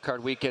on Wild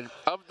Card Weekend.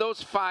 Of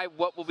those 5,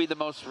 what will be the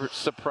most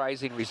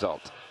surprising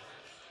result?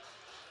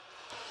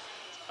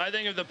 I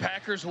think if the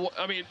Packers, what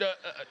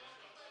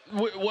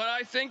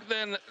I think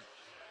then,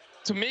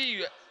 to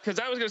me, because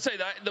I was going to say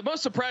that the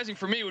most surprising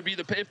for me would be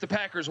if the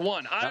Packers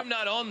won. I'm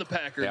not on the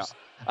Packers. Yeah.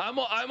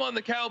 I'm on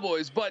the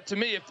Cowboys. But to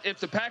me, if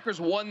the Packers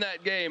won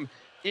that game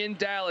in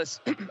Dallas,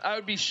 I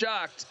would be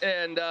shocked.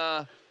 And,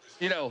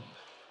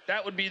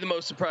 that would be the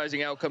most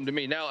surprising outcome to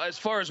me. Now, as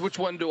far as which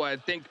one do I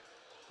think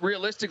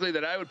realistically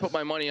that I would put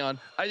my money on,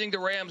 I think the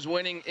Rams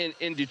winning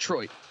in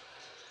Detroit.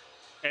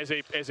 As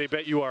a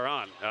bet you are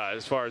on,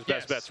 as far as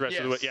best bets rest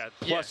of the way. Yeah,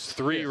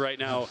 +3 right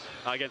now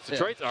against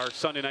Detroit. Our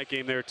Sunday night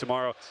game there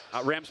tomorrow.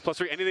 Rams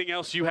 +3. Anything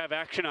else you have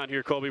action on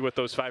here, Colby, with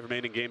those 5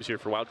 remaining games here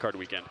for Wild Card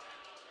Weekend?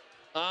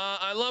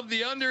 I love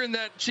the under in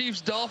that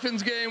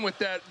Chiefs-Dolphins game with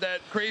that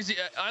crazy.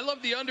 I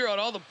love the under on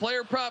all the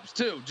player props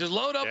too. Just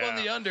load up on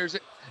the unders,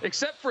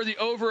 except for the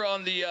over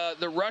on the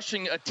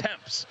rushing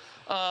attempts.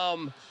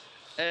 And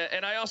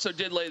I also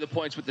did lay the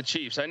points with the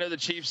Chiefs. I know the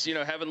Chiefs,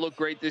 haven't looked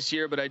great this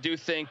year, but I do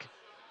think,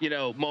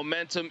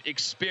 momentum,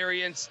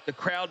 experience, the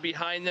crowd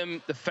behind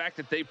them, the fact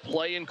that they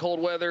play in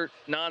cold weather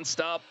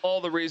nonstop, all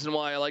the reason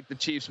why I like the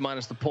Chiefs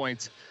minus the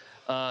points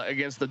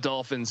against the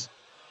Dolphins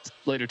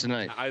later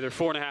tonight. Either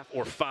 4.5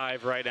 or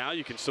 5 right now.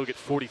 You can still get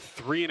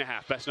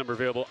 43.5. Best number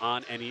available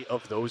on any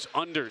of those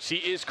unders. He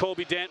is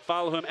Colby Dant.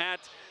 Follow him at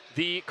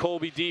the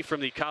Colby D from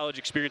the College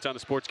Experience on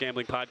the Sports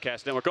Gambling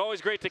Podcast Network. Always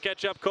great to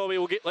catch up, Colby.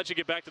 We'll let you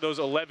get back to those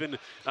 11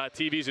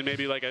 TVs and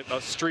maybe like a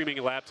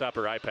streaming laptop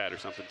or iPad or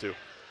something too.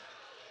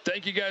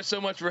 Thank you guys so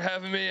much for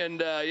having me,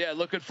 and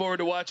looking forward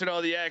to watching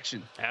all the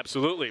action.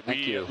 Absolutely.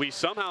 We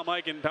somehow,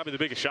 Mike, and probably the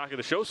biggest shock of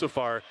the show so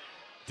far,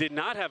 did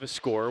not have a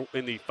score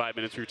in the 5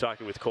 minutes we were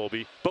talking with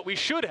Colby, but we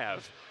should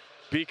have,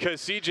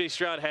 because C.J.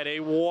 Stroud had a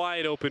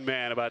wide open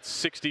man about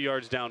 60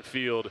 yards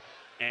downfield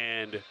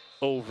and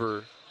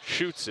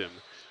overshoots him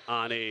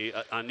on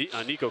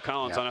Nico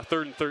Collins on a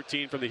 3rd and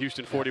 13 from the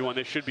Houston 41.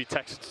 This should be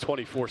Texans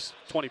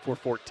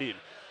 24-14.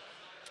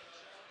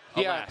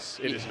 Alas,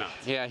 it is not.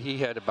 Yeah, he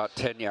had about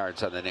 10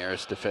 yards on the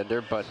nearest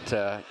defender, but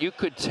you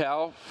could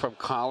tell from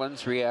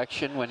Collins'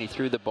 reaction when he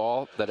threw the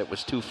ball that it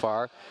was too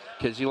far,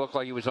 because he looked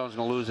like he was almost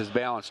going to lose his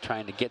balance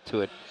trying to get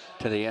to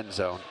the end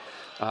zone.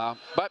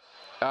 But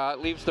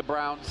leaves the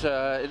Browns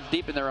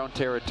deep in their own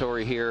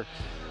territory here.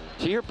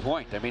 To your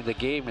point, I mean, the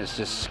game is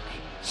just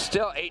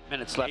still 8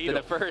 minutes left in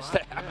the first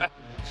half.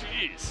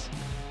 Jeez.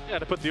 Yeah,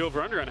 to put the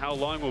over-under on how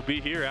long we'll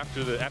be here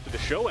after the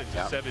show ends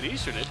at 7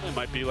 Eastern. It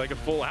might be like a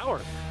full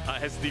hour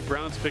as the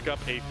Browns pick up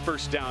a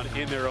first down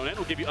in their own end.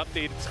 We'll give you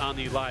updates on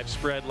the live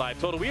spread, live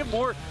total. We have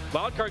more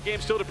wild card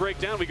games still to break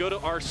down. We go to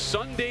our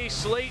Sunday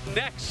slate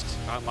next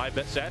on Live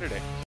Bet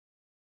Saturday.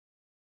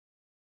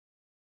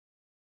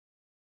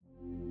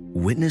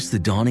 Witness the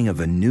dawning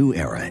of a new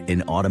era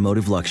in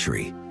automotive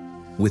luxury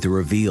with a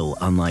reveal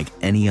unlike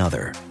any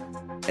other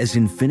as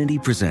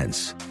Infiniti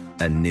presents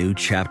a new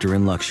chapter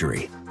in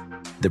luxury.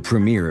 The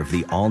premiere of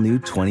the all-new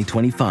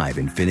 2025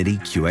 Infiniti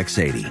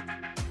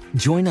QX80.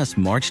 Join us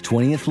March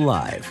 20th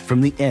live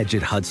from the Edge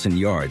at Hudson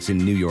Yards in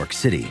New York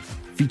City,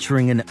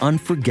 featuring an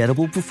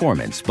unforgettable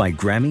performance by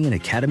Grammy and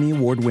Academy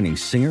Award-winning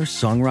singer,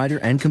 songwriter,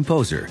 and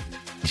composer,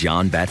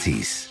 Jon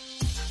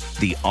Batiste.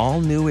 The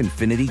all-new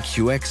Infiniti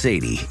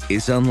QX80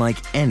 is unlike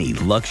any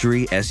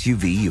luxury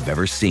SUV you've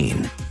ever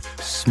seen.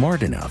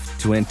 Smart enough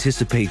to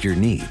anticipate your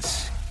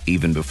needs,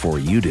 even before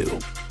you do.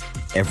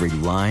 Every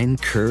line,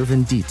 curve,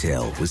 and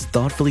detail was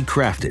thoughtfully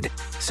crafted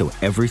so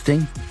everything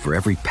for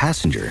every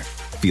passenger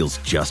feels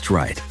just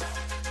right.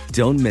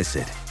 Don't miss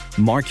it.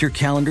 Mark your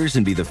calendars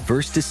and be the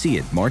first to see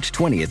it March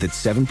 20th at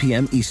 7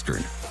 p.m.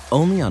 Eastern,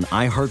 only on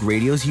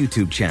iHeartRadio's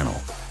YouTube channel.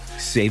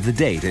 Save the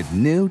date at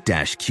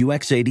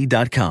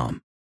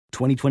new-QX80.com.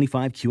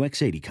 2025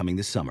 QX80 coming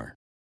this summer.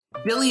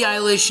 Billie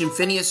Eilish and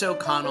Phineas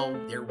O'Connell,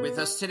 they're with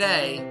us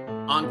today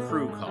on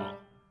Crew Call.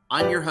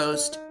 I'm your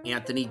host,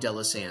 Anthony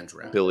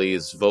D'Alessandro.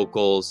 Billie's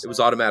vocals, it was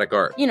automatic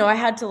art. I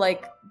had to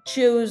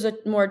choose a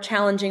more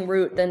challenging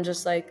route than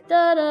just da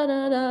da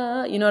da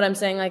da. You know what I'm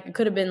saying? It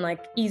could have been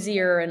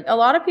easier. And a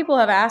lot of people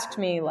have asked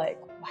me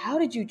how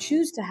did you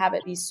choose to have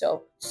it be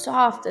so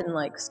soft and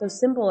so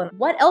simple? And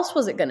what else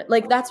was it gonna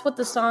that's what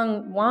the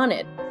song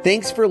wanted.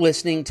 Thanks for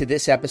listening to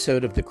this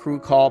episode of the Crew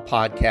Call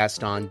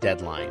podcast on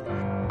Deadline.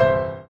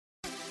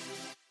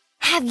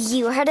 Have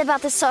you heard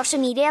about the social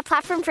media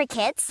platform for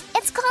kids?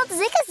 It's called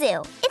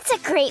Zigazoo. It's a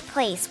great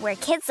place where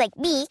kids like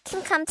me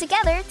can come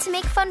together to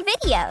make fun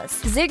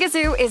videos.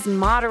 Zigazoo is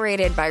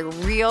moderated by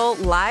real,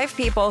 live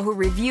people who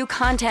review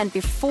content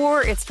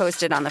before it's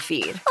posted on the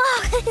feed.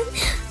 Oh,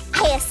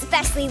 I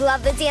especially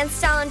love the dance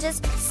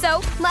challenges.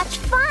 So much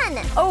fun.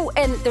 Oh,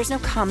 and there's no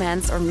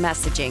comments or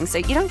messaging, so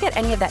you don't get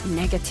any of that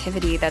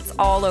negativity that's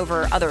all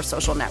over other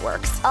social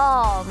networks.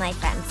 Oh, my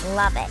friends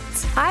love it.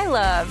 I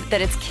love that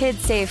it's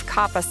kid-safe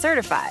COPPA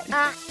certified.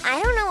 I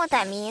don't know what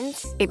that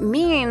means. It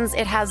means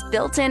it has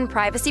built-in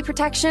privacy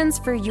protections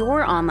for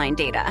your online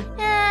data.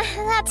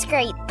 That's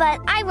great, but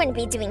I wouldn't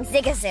be doing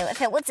Zigazoo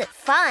if it wasn't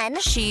fun.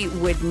 She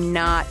would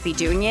not be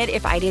doing it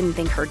if I didn't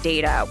think her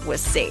data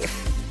was safe.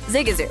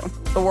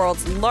 Zigazoo, the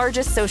world's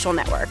largest social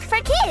network. For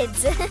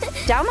kids.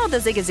 Download the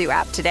Zigazoo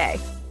app today.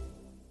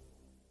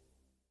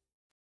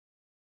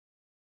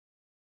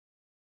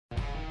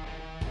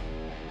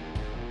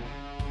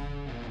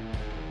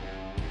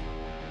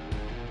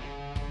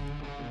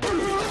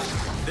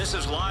 This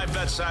is Live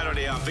Bet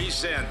Saturday on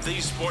VSiN, the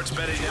Sports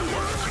Betting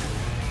Network.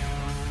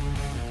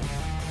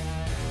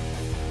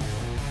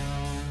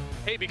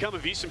 Hey, become a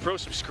VSiN Pro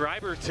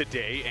subscriber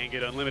today and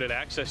get unlimited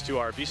access to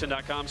our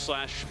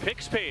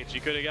VSiN.com/picks page.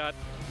 You could have got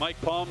Mike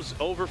Palm's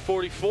over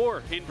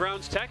 44 in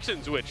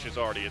Browns-Texans, which is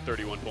already at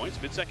 31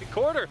 points mid-second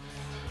quarter.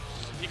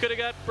 You could have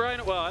got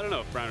Brian, well, I don't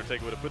know if Brian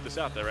Ortega would have put this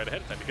out there right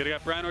ahead of time. You could have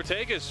got Brian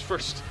Ortega's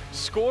first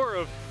score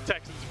of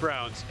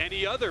Texans-Browns.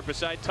 Any other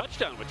beside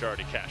touchdown, which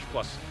already cashed,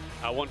 plus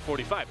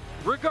 145.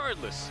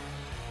 Regardless,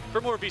 for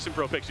more VSiN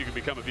Pro picks, you can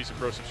become a VSiN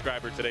Pro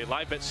subscriber today.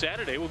 Live Bet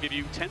Saturday will give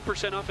you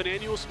 10% off an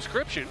annual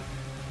subscription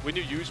when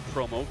you use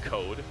promo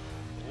code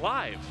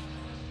LIVE.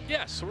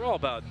 Yes, we're all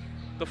about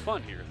the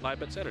fun here.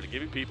 Live Bet Saturday,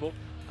 giving people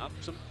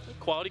some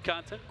quality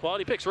content,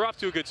 quality picks. We're off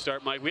to a good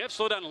start, Mike. We have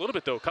slowed down a little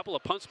bit, though. A couple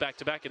of punts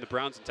back-to-back in the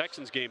Browns and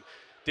Texans game.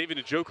 David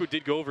Njoku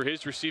did go over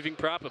his receiving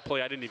prop, a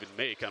play I didn't even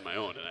make on my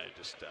own, and I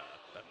just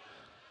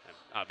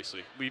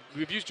obviously,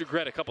 we've used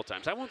regret a couple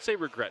times. I won't say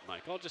regret,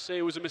 Mike. I'll just say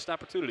it was a missed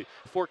opportunity.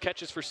 4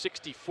 catches for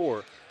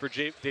 64 for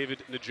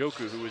David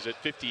Njoku, who was at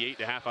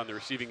 58.5 on the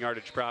receiving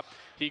yardage prop.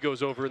 He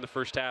goes over in the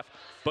first half.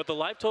 But the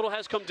live total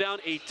has come down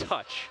a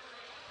touch.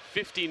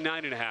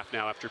 59.5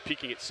 now after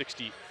peaking at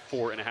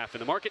 64.5 in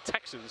the market.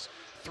 Texans,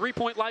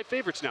 3-point live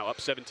favorites now, up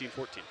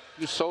 17-14.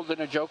 You sold the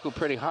Njoku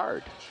pretty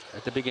hard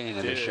at the beginning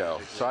of the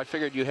show, so I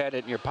figured you had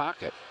it in your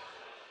pocket.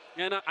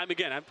 And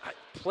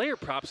player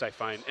props I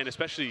find, and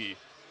especially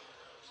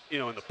in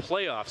the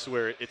playoffs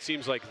where it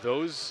seems like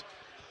those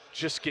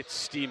just get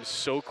steamed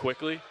so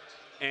quickly,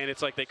 and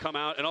it's like they come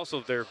out, and also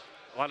a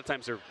lot of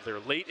times they're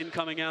late in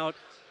coming out,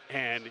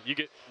 and you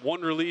get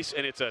one release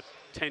and it's a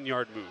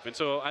 10-yard move. And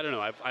so I don't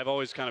know. I've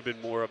always kind of been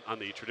more on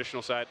the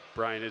traditional side.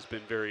 Brian has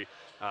been very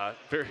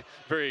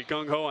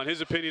gung-ho on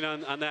his opinion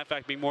on that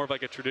fact, being more of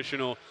like a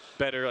traditional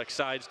better like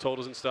sides,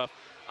 totals and stuff.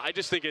 I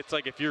just think it's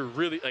like if you're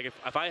really like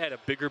if I had a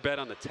bigger bet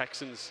on the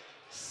Texans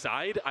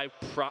side, I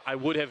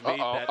would have made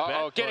that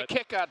bet. Get a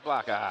kick out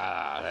block.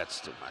 That's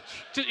too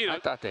much. I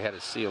thought they had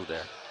a seal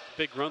there.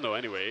 Big run though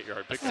anyway,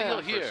 8-yard. Big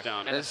seal here.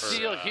 Down and a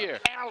seal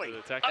here. Alley.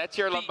 That's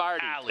your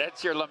Lombardi.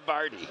 That's your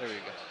Lombardi. There you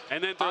go.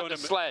 And then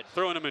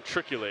throwing a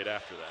matriculate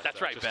after that.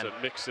 That's right, just Ben. to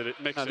mix it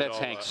that's all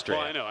Hank Stram.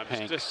 Well, I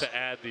know. Just to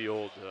add the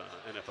old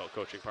NFL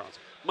coaching parlance.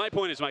 My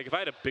point is, Mike, if I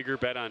had a bigger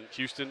bet on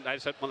Houston, I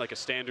just had one like a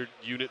standard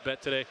unit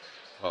bet today.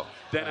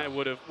 Then I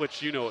would have,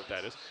 which you know what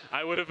that is.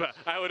 I would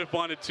have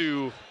wanted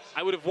to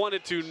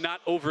not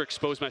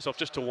overexpose myself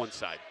just to one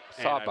side.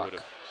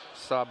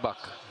 Sawbuck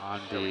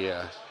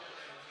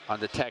on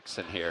the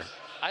Texan here.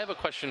 I have a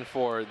question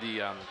for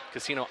the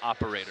casino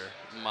operator,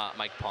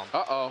 Mike Palm.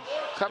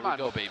 Come on,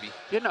 go, baby.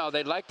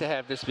 They'd like to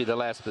have this be the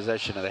last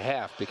possession of the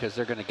half because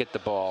they're going to get the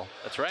ball.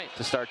 That's right.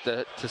 To start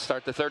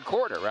the third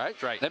quarter, right?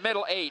 That's right. The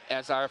middle 8,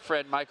 as our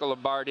friend Michael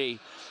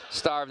Lombardi,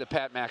 star of the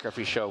Pat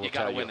McAfee show, will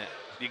tell you. You got to win it.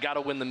 You got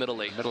to win the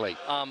middle 8. Middle 8.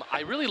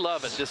 I really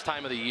love at this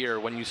time of the year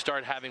when you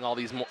start having a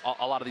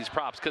lot of these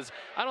props, because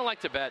I don't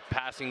like to bet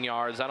passing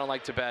yards. I don't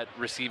like to bet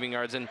receiving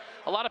yards, and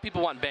a lot of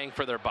people want bang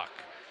for their buck.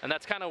 And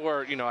that's kind of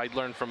where, I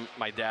learned from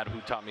my dad,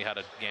 who taught me how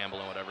to gamble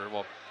and whatever.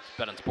 Well,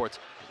 bet on sports.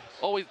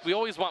 We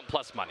always want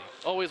plus money.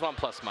 Always want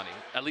plus money,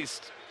 at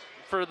least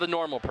for the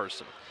normal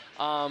person.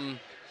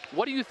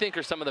 What do you think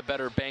are some of the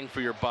better bang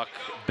for your buck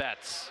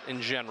bets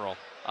in general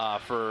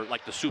for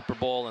like the Super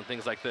Bowl and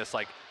things like this?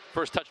 Like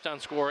first touchdown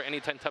score,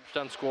 anytime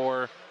touchdown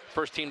score,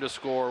 first team to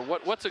score.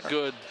 What's a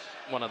good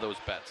one of those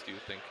bets, do you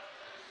think?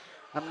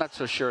 I'm not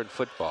so sure in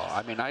football.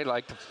 I mean, I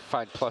like to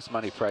find plus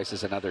money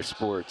prices in other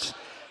sports.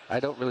 I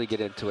don't really get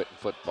into it in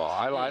football.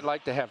 I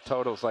like to have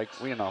totals like,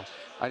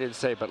 I didn't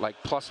say, but like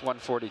plus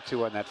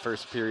 142 on that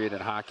first period in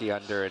hockey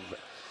under,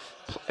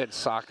 and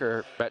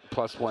soccer bet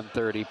plus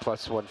 130,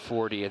 plus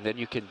 140, and then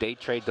you can day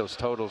trade those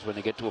totals when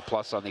you get to a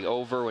plus on the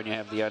over, when you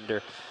have the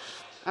under.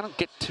 I don't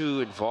get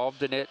too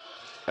involved in it.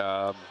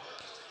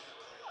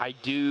 I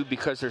do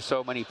because there's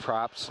so many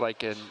props,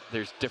 and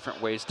there's different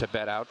ways to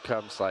bet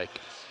outcomes. Like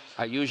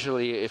I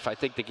usually, if I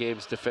think the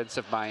game's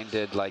defensive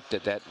minded, like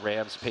that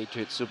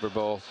Rams-Patriots Super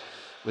Bowl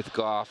with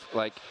Goff,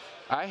 like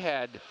I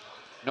had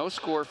no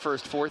score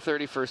first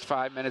 4:30, first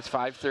 5 minutes,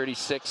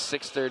 5:36,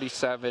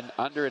 6:37,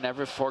 under in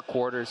every 4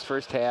 quarters,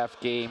 first half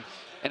game.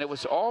 And it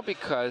was all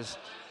because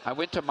I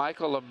went to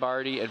Michael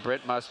Lombardi and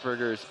Brent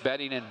Musburger's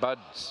Betting in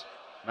Buds.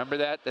 Remember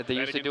that they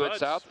used to do at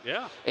South?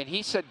 Yeah. And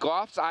he said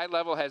Goff's eye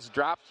level has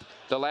dropped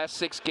the last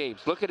 6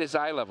 games. Look at his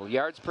eye level.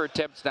 Yards per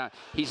attempt's down.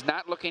 He's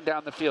not looking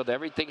down the field.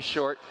 Everything's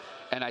short.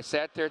 And I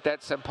sat there at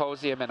that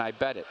symposium and I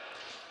bet it.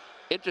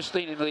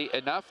 interestingly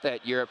enough,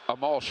 that year,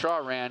 Amal Shaw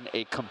ran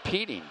a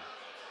competing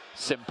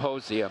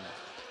symposium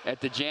at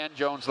the Jan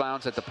Jones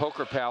Lounge at the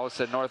Poker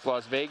Palace in North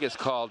Las Vegas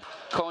called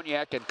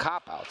Cognac and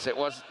Cop-Outs. It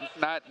was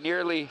not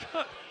nearly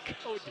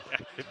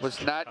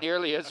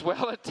as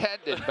well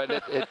attended, but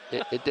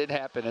it did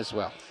happen as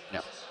well.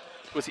 Yeah.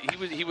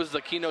 He was the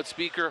keynote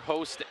speaker,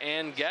 host,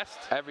 and guest?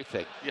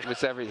 Everything. Yeah. It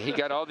was everything. He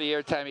got all the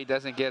airtime he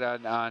doesn't get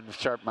on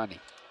Sharp Money.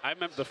 I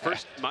remember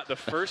the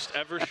first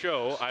ever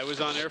show I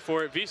was on air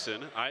for at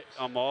VSiN.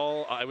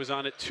 I was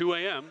on at 2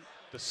 a.m.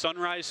 the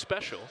Sunrise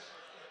Special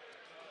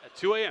at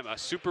 2 a.m. a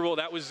Super Bowl.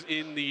 That was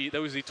the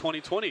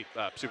 2020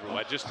 Super Bowl.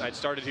 I'd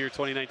started here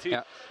 2019.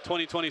 Yeah.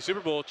 2020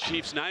 Super Bowl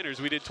Chiefs Niners.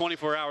 We did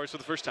 24 hours for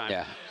the first time.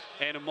 Yeah.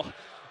 And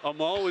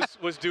Amal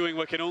was doing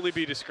what can only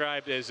be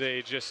described as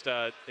a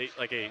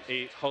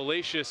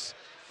hellacious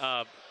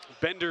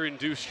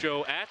Bender-induced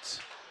show at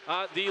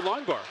the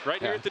Long Bar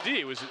right here at the D.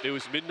 It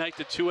was midnight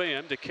to 2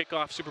 a.m. to kick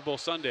off Super Bowl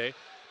Sunday,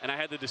 and I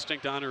had the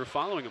distinct honor of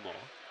following Amal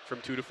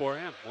from 2 to 4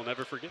 a.m. We'll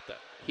never forget that.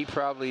 He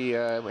probably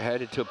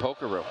headed to a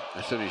poker room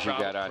as soon as you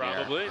got on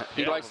probably. air.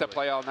 He likes to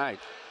play all night.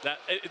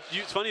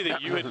 It's funny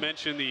that you had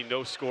mentioned the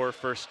no score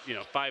first,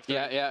 5:30.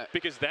 Yeah.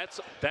 Because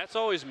that's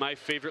always my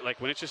favorite. Like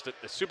when it's just a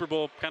Super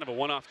Bowl kind of a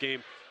one-off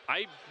game,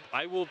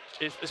 I will,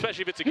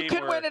 especially if it's a game where... You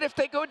can win it if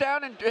they go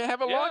down and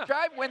have a long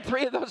drive, win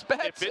 3 of those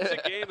bets. If it's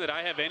a game that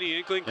I have any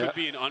inkling could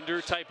be an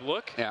under-type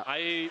look,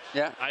 I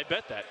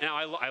bet that. Now,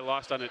 I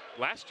lost on it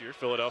last year,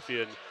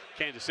 Philadelphia and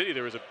Kansas City.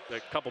 There was a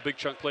couple big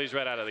chunk plays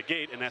right out of the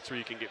gate, and that's where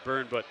you can get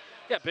burned. But,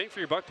 yeah, bang for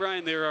your buck,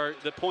 Brian.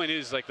 The point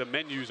is, like, the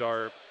menus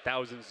are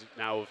thousands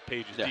now of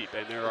pages deep,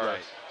 and there are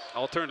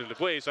alternative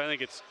ways. So I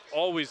think it's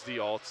always the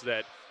alts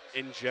that,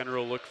 in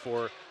general, look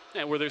for...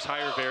 And where there's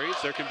higher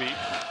variance, there can be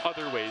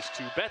other ways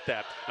to bet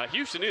that.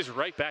 Houston is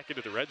right back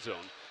into the red zone.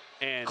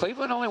 And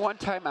Cleveland only one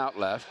timeout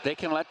left. They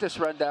can let this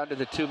run down to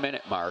the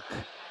 2-minute mark.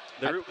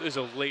 There is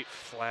a late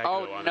flag.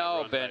 Oh,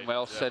 no, Ben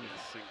Wilson.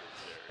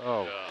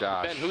 Oh,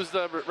 gosh. Ben, who's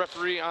the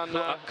referee on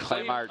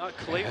Clay Martin?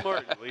 Clay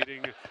Martin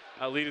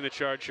leading the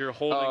charge here,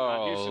 holding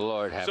on Houston. Oh,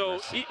 Lord have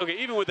mercy.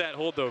 Even with that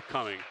hold, though,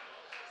 coming,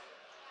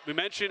 we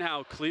mentioned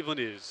how Cleveland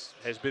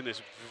has been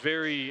this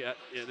very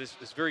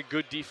this very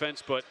good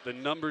defense, but the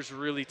numbers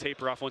really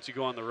taper off once you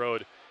go on the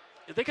road.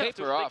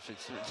 Taper off.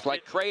 It's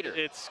like crater.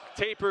 It's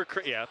taper.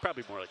 Yeah,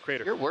 probably more like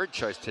crater. Your word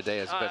choice today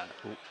has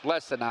been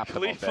less than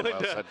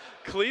optimal.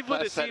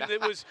 Cleveland, it seemed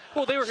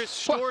they were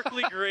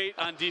historically great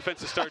on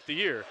defense to start the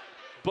year.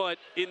 But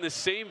in the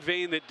same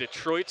vein that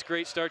Detroit's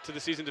great start to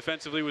the season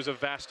defensively was a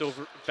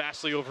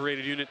vastly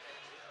overrated unit,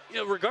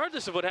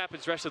 regardless of what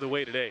happens the rest of the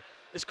way today,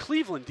 this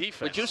Cleveland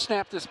defense. Would you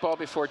snap this ball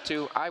before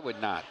 2? I would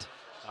not.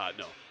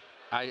 No.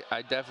 I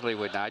definitely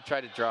would not. I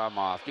try to draw them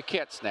off. You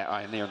can't snap.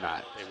 They're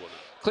not. They wouldn't.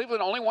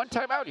 Cleveland only one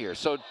time out here,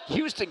 so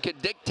Houston can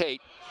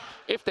dictate,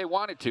 if they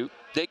wanted to,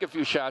 take a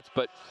few shots,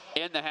 but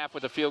end the half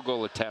with a field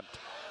goal attempt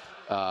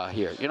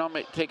here.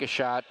 Take a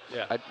shot.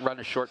 Yeah. I'd run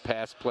a short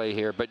pass play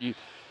here, but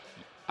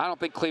I don't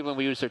think Cleveland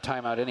will use their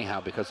timeout anyhow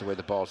because of where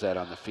the ball's at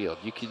on the field.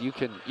 You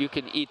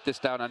can eat this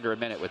down under a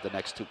minute with the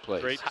next 2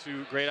 plays.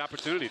 Great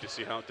opportunity to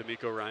see how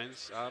DeMeco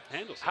Ryans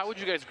handles it. How would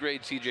you guys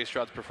grade C.J.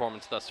 Stroud's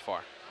performance thus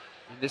far?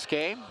 In this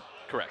game?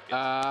 Correct. Yes.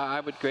 I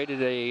would grade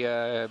it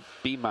a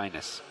B-. I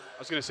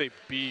was going to say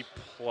B+.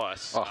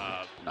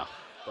 No.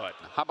 But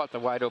how about the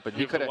wide open?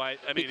 He could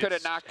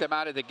have knocked them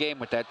out of the game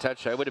with that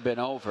touchdown. It would have been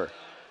over.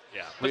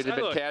 Yeah, we'd have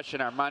been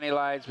cashing our money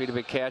lines. We'd have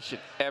been cashing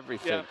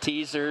everything. Yeah.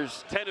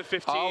 Teasers. 10 of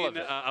 15,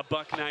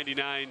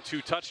 $1.99,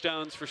 2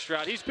 touchdowns for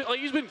Stroud. He's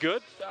been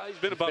good. He's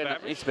been above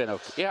average. He's been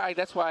okay. Yeah,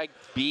 that's why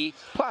B+.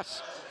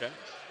 Okay.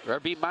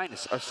 Or B-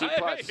 or C+.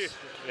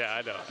 Yeah,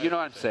 I know. You know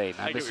what I'm saying.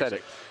 I just said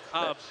it.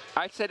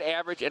 I said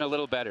average and a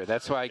little better.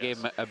 That's why I gave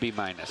him a B-.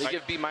 They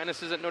give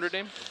B-s at Notre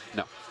Dame?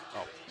 No.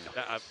 Oh,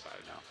 no.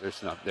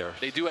 There's not there.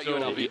 They do at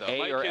UNLV, though.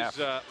 A or F.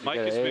 Mike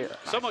has been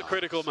somewhat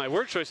critical of my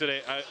word choice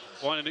today. I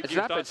wanted to It's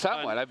not been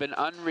somewhat. I've been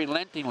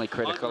unrelentingly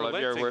critical of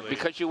your word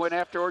because you went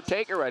after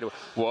Ortega right away.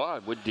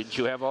 Well, didn't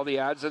you have all the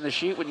odds on the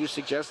sheet when you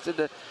suggested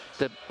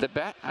the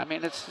bet? I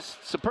mean, it's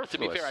superfluous.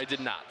 To be fair, I did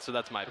not, so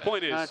that's my bad. The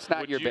point is, no, it's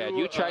not your bad.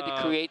 You tried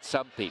to create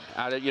something.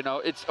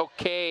 It's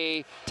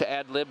okay to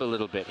ad-lib a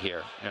little bit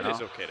here. It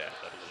is okay to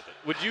ad-lib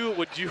a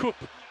little bit.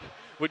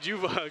 Would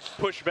you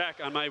push back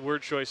on my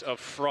word choice of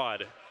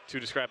fraud to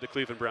describe the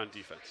Cleveland Brown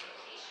defense?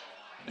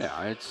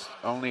 Yeah, it's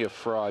only a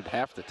fraud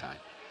half the time.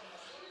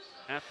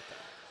 Half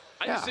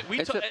the time.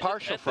 It's a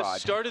partial fraud. At the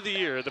start of the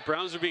year, the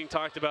Browns were being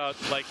talked about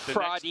like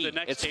the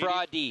next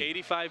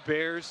 85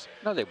 Bears.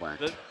 No, they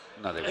weren't.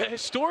 No, they weren't.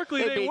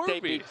 Historically, they were. They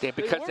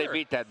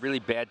beat that really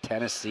bad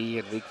Tennessee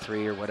in Week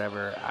 3 or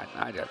whatever.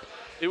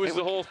 It was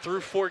the whole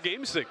through 4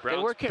 games thing.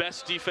 Browns'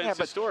 best defense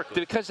historically.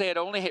 Because they had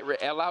only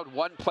allowed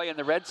 1 play in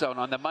the red zone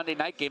on the Monday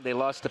night game, they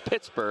lost to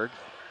Pittsburgh.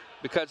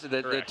 Because of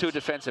the 2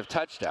 defensive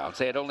touchdowns.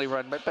 They had only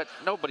run, but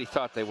nobody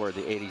thought they were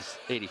the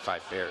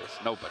 85 Bears.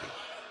 Nobody.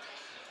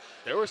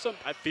 There were some.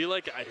 I feel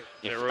like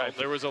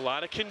there was a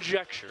lot of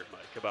conjecture,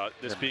 Mike, about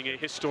this being a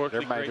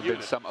historically great unit. There might have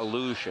been some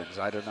illusions.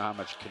 I don't know how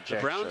much conjecture.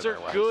 The Browns are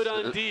good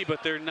on D,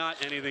 but they're not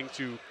anything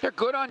to. They're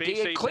good on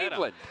D in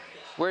Cleveland,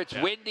 where it's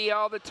windy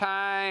all the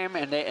time,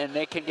 and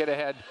they can get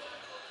ahead.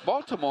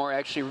 Baltimore,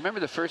 actually, remember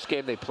the first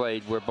game they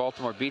played where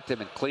Baltimore beat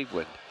them in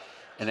Cleveland,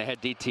 and they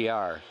had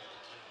DTR.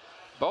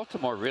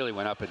 Baltimore really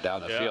went up and down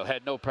the field,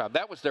 had no problem.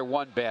 That was their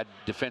one bad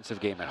defensive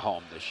game at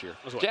home this year.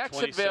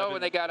 Jacksonville,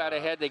 when they got out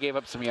ahead, they gave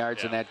up some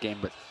yards in that game.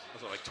 But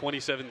was it like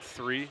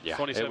 27-3,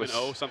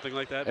 27-0, something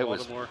like that?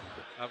 Baltimore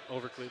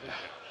over Cleveland.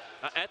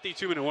 At the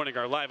 2-minute warning,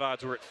 our live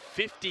odds were at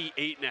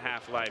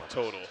 58.5 live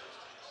total.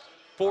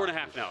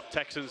 4.5 now.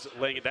 Texans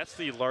laying it. That's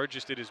the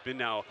largest it has been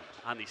now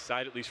on the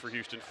side, at least for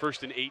Houston.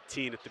 First and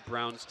 18 at the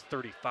Browns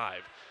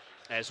 35.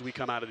 As we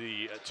come out of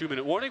the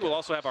 2-minute warning, we'll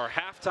also have our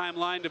halftime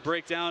line to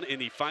break down in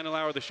the final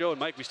hour of the show. And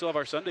Mike, we still have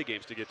our Sunday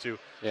games to get to.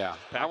 Yeah,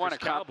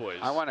 Cowboys.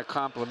 I want to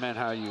compliment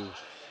how you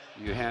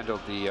handled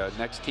the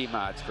next team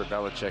odds for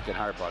Belichick and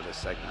Harbaugh this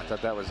segment. I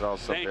thought that was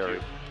also very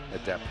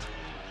adept.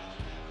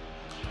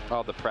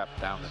 All the prep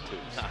down the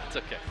twos. No, it's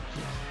okay.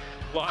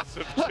 Loss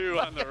of 2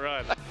 on the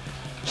run.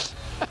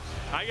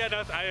 I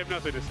have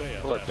nothing to say.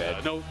 No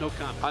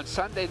comment. On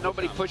Sunday,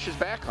 nobody pushes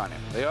back on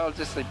him. They all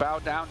just bow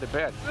down to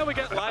bed. Well, we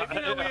got live.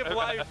 We have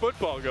live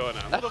football going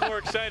on. A little more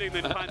exciting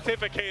than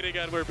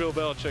pontificating on where Bill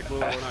Belichick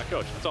will or not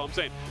coach. That's all I'm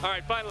saying. All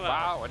right, final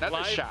hour. Another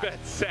live shot.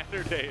 Bet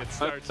Saturday. It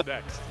starts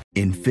next.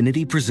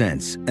 Infiniti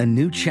presents a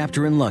new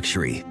chapter in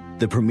luxury,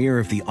 the premiere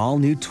of the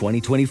all-new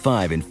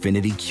 2025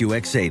 Infiniti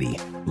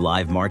QX80,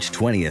 live March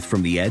 20th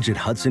from the Edge at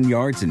Hudson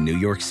Yards in New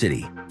York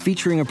City,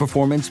 featuring a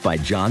performance by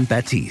John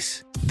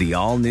Batiste. The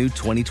all-new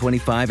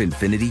 2025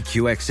 Infiniti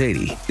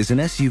QX80 is an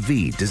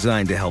SUV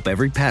designed to help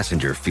every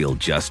passenger feel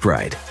just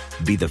right.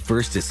 Be the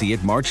first to see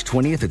it March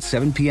 20th at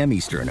 7 p.m.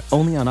 Eastern,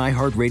 only on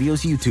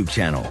iHeartRadio's YouTube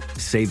channel.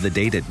 Save the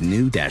date at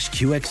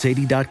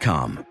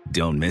new-QX80.com.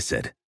 Don't miss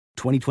it.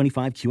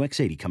 2025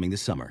 QX80 coming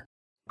this summer.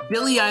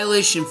 Billie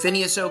Eilish and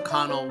Phineas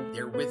O'Connell,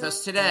 they're with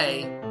us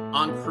today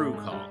on Crew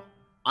Call.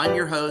 I'm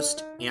your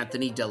host,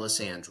 Anthony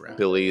D'Alessandro.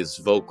 Billie's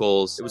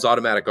vocals, it was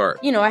automatic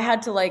art. You know, I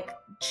had to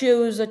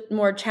choose a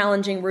more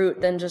challenging route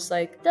than just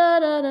da da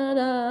da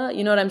da.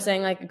 You know what I'm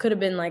saying? It could have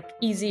been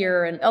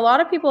easier. And a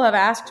lot of people have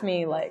asked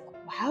me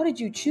how did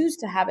you choose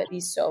to have it be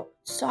so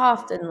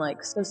soft and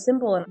so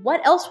simple? And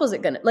what else was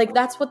it gonna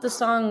that's what the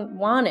song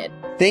wanted.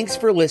 Thanks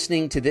for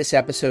listening to this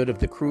episode of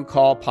the Crew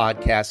Call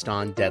podcast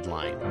on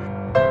Deadline.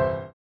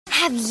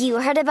 Have you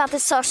heard about the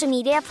social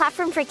media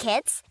platform for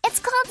kids? It's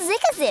called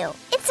Zigazoo.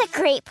 It's a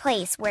great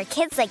place where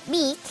kids like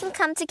me can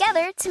come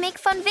together to make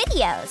fun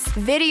videos.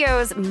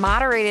 Videos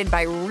moderated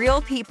by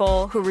real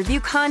people who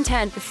review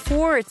content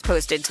before it's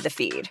posted to the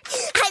feed.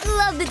 I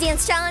love the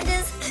dance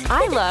challenges.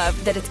 I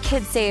love that it's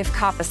KidSafe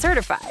COPPA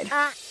certified.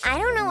 I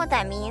don't know what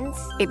that means.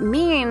 It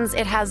means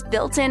it has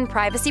built-in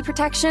privacy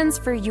protections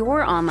for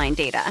your online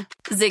data.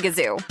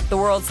 Zigazoo, the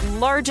world's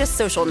largest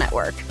social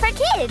network. For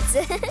kids.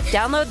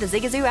 Download the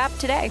Zigazoo app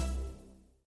today.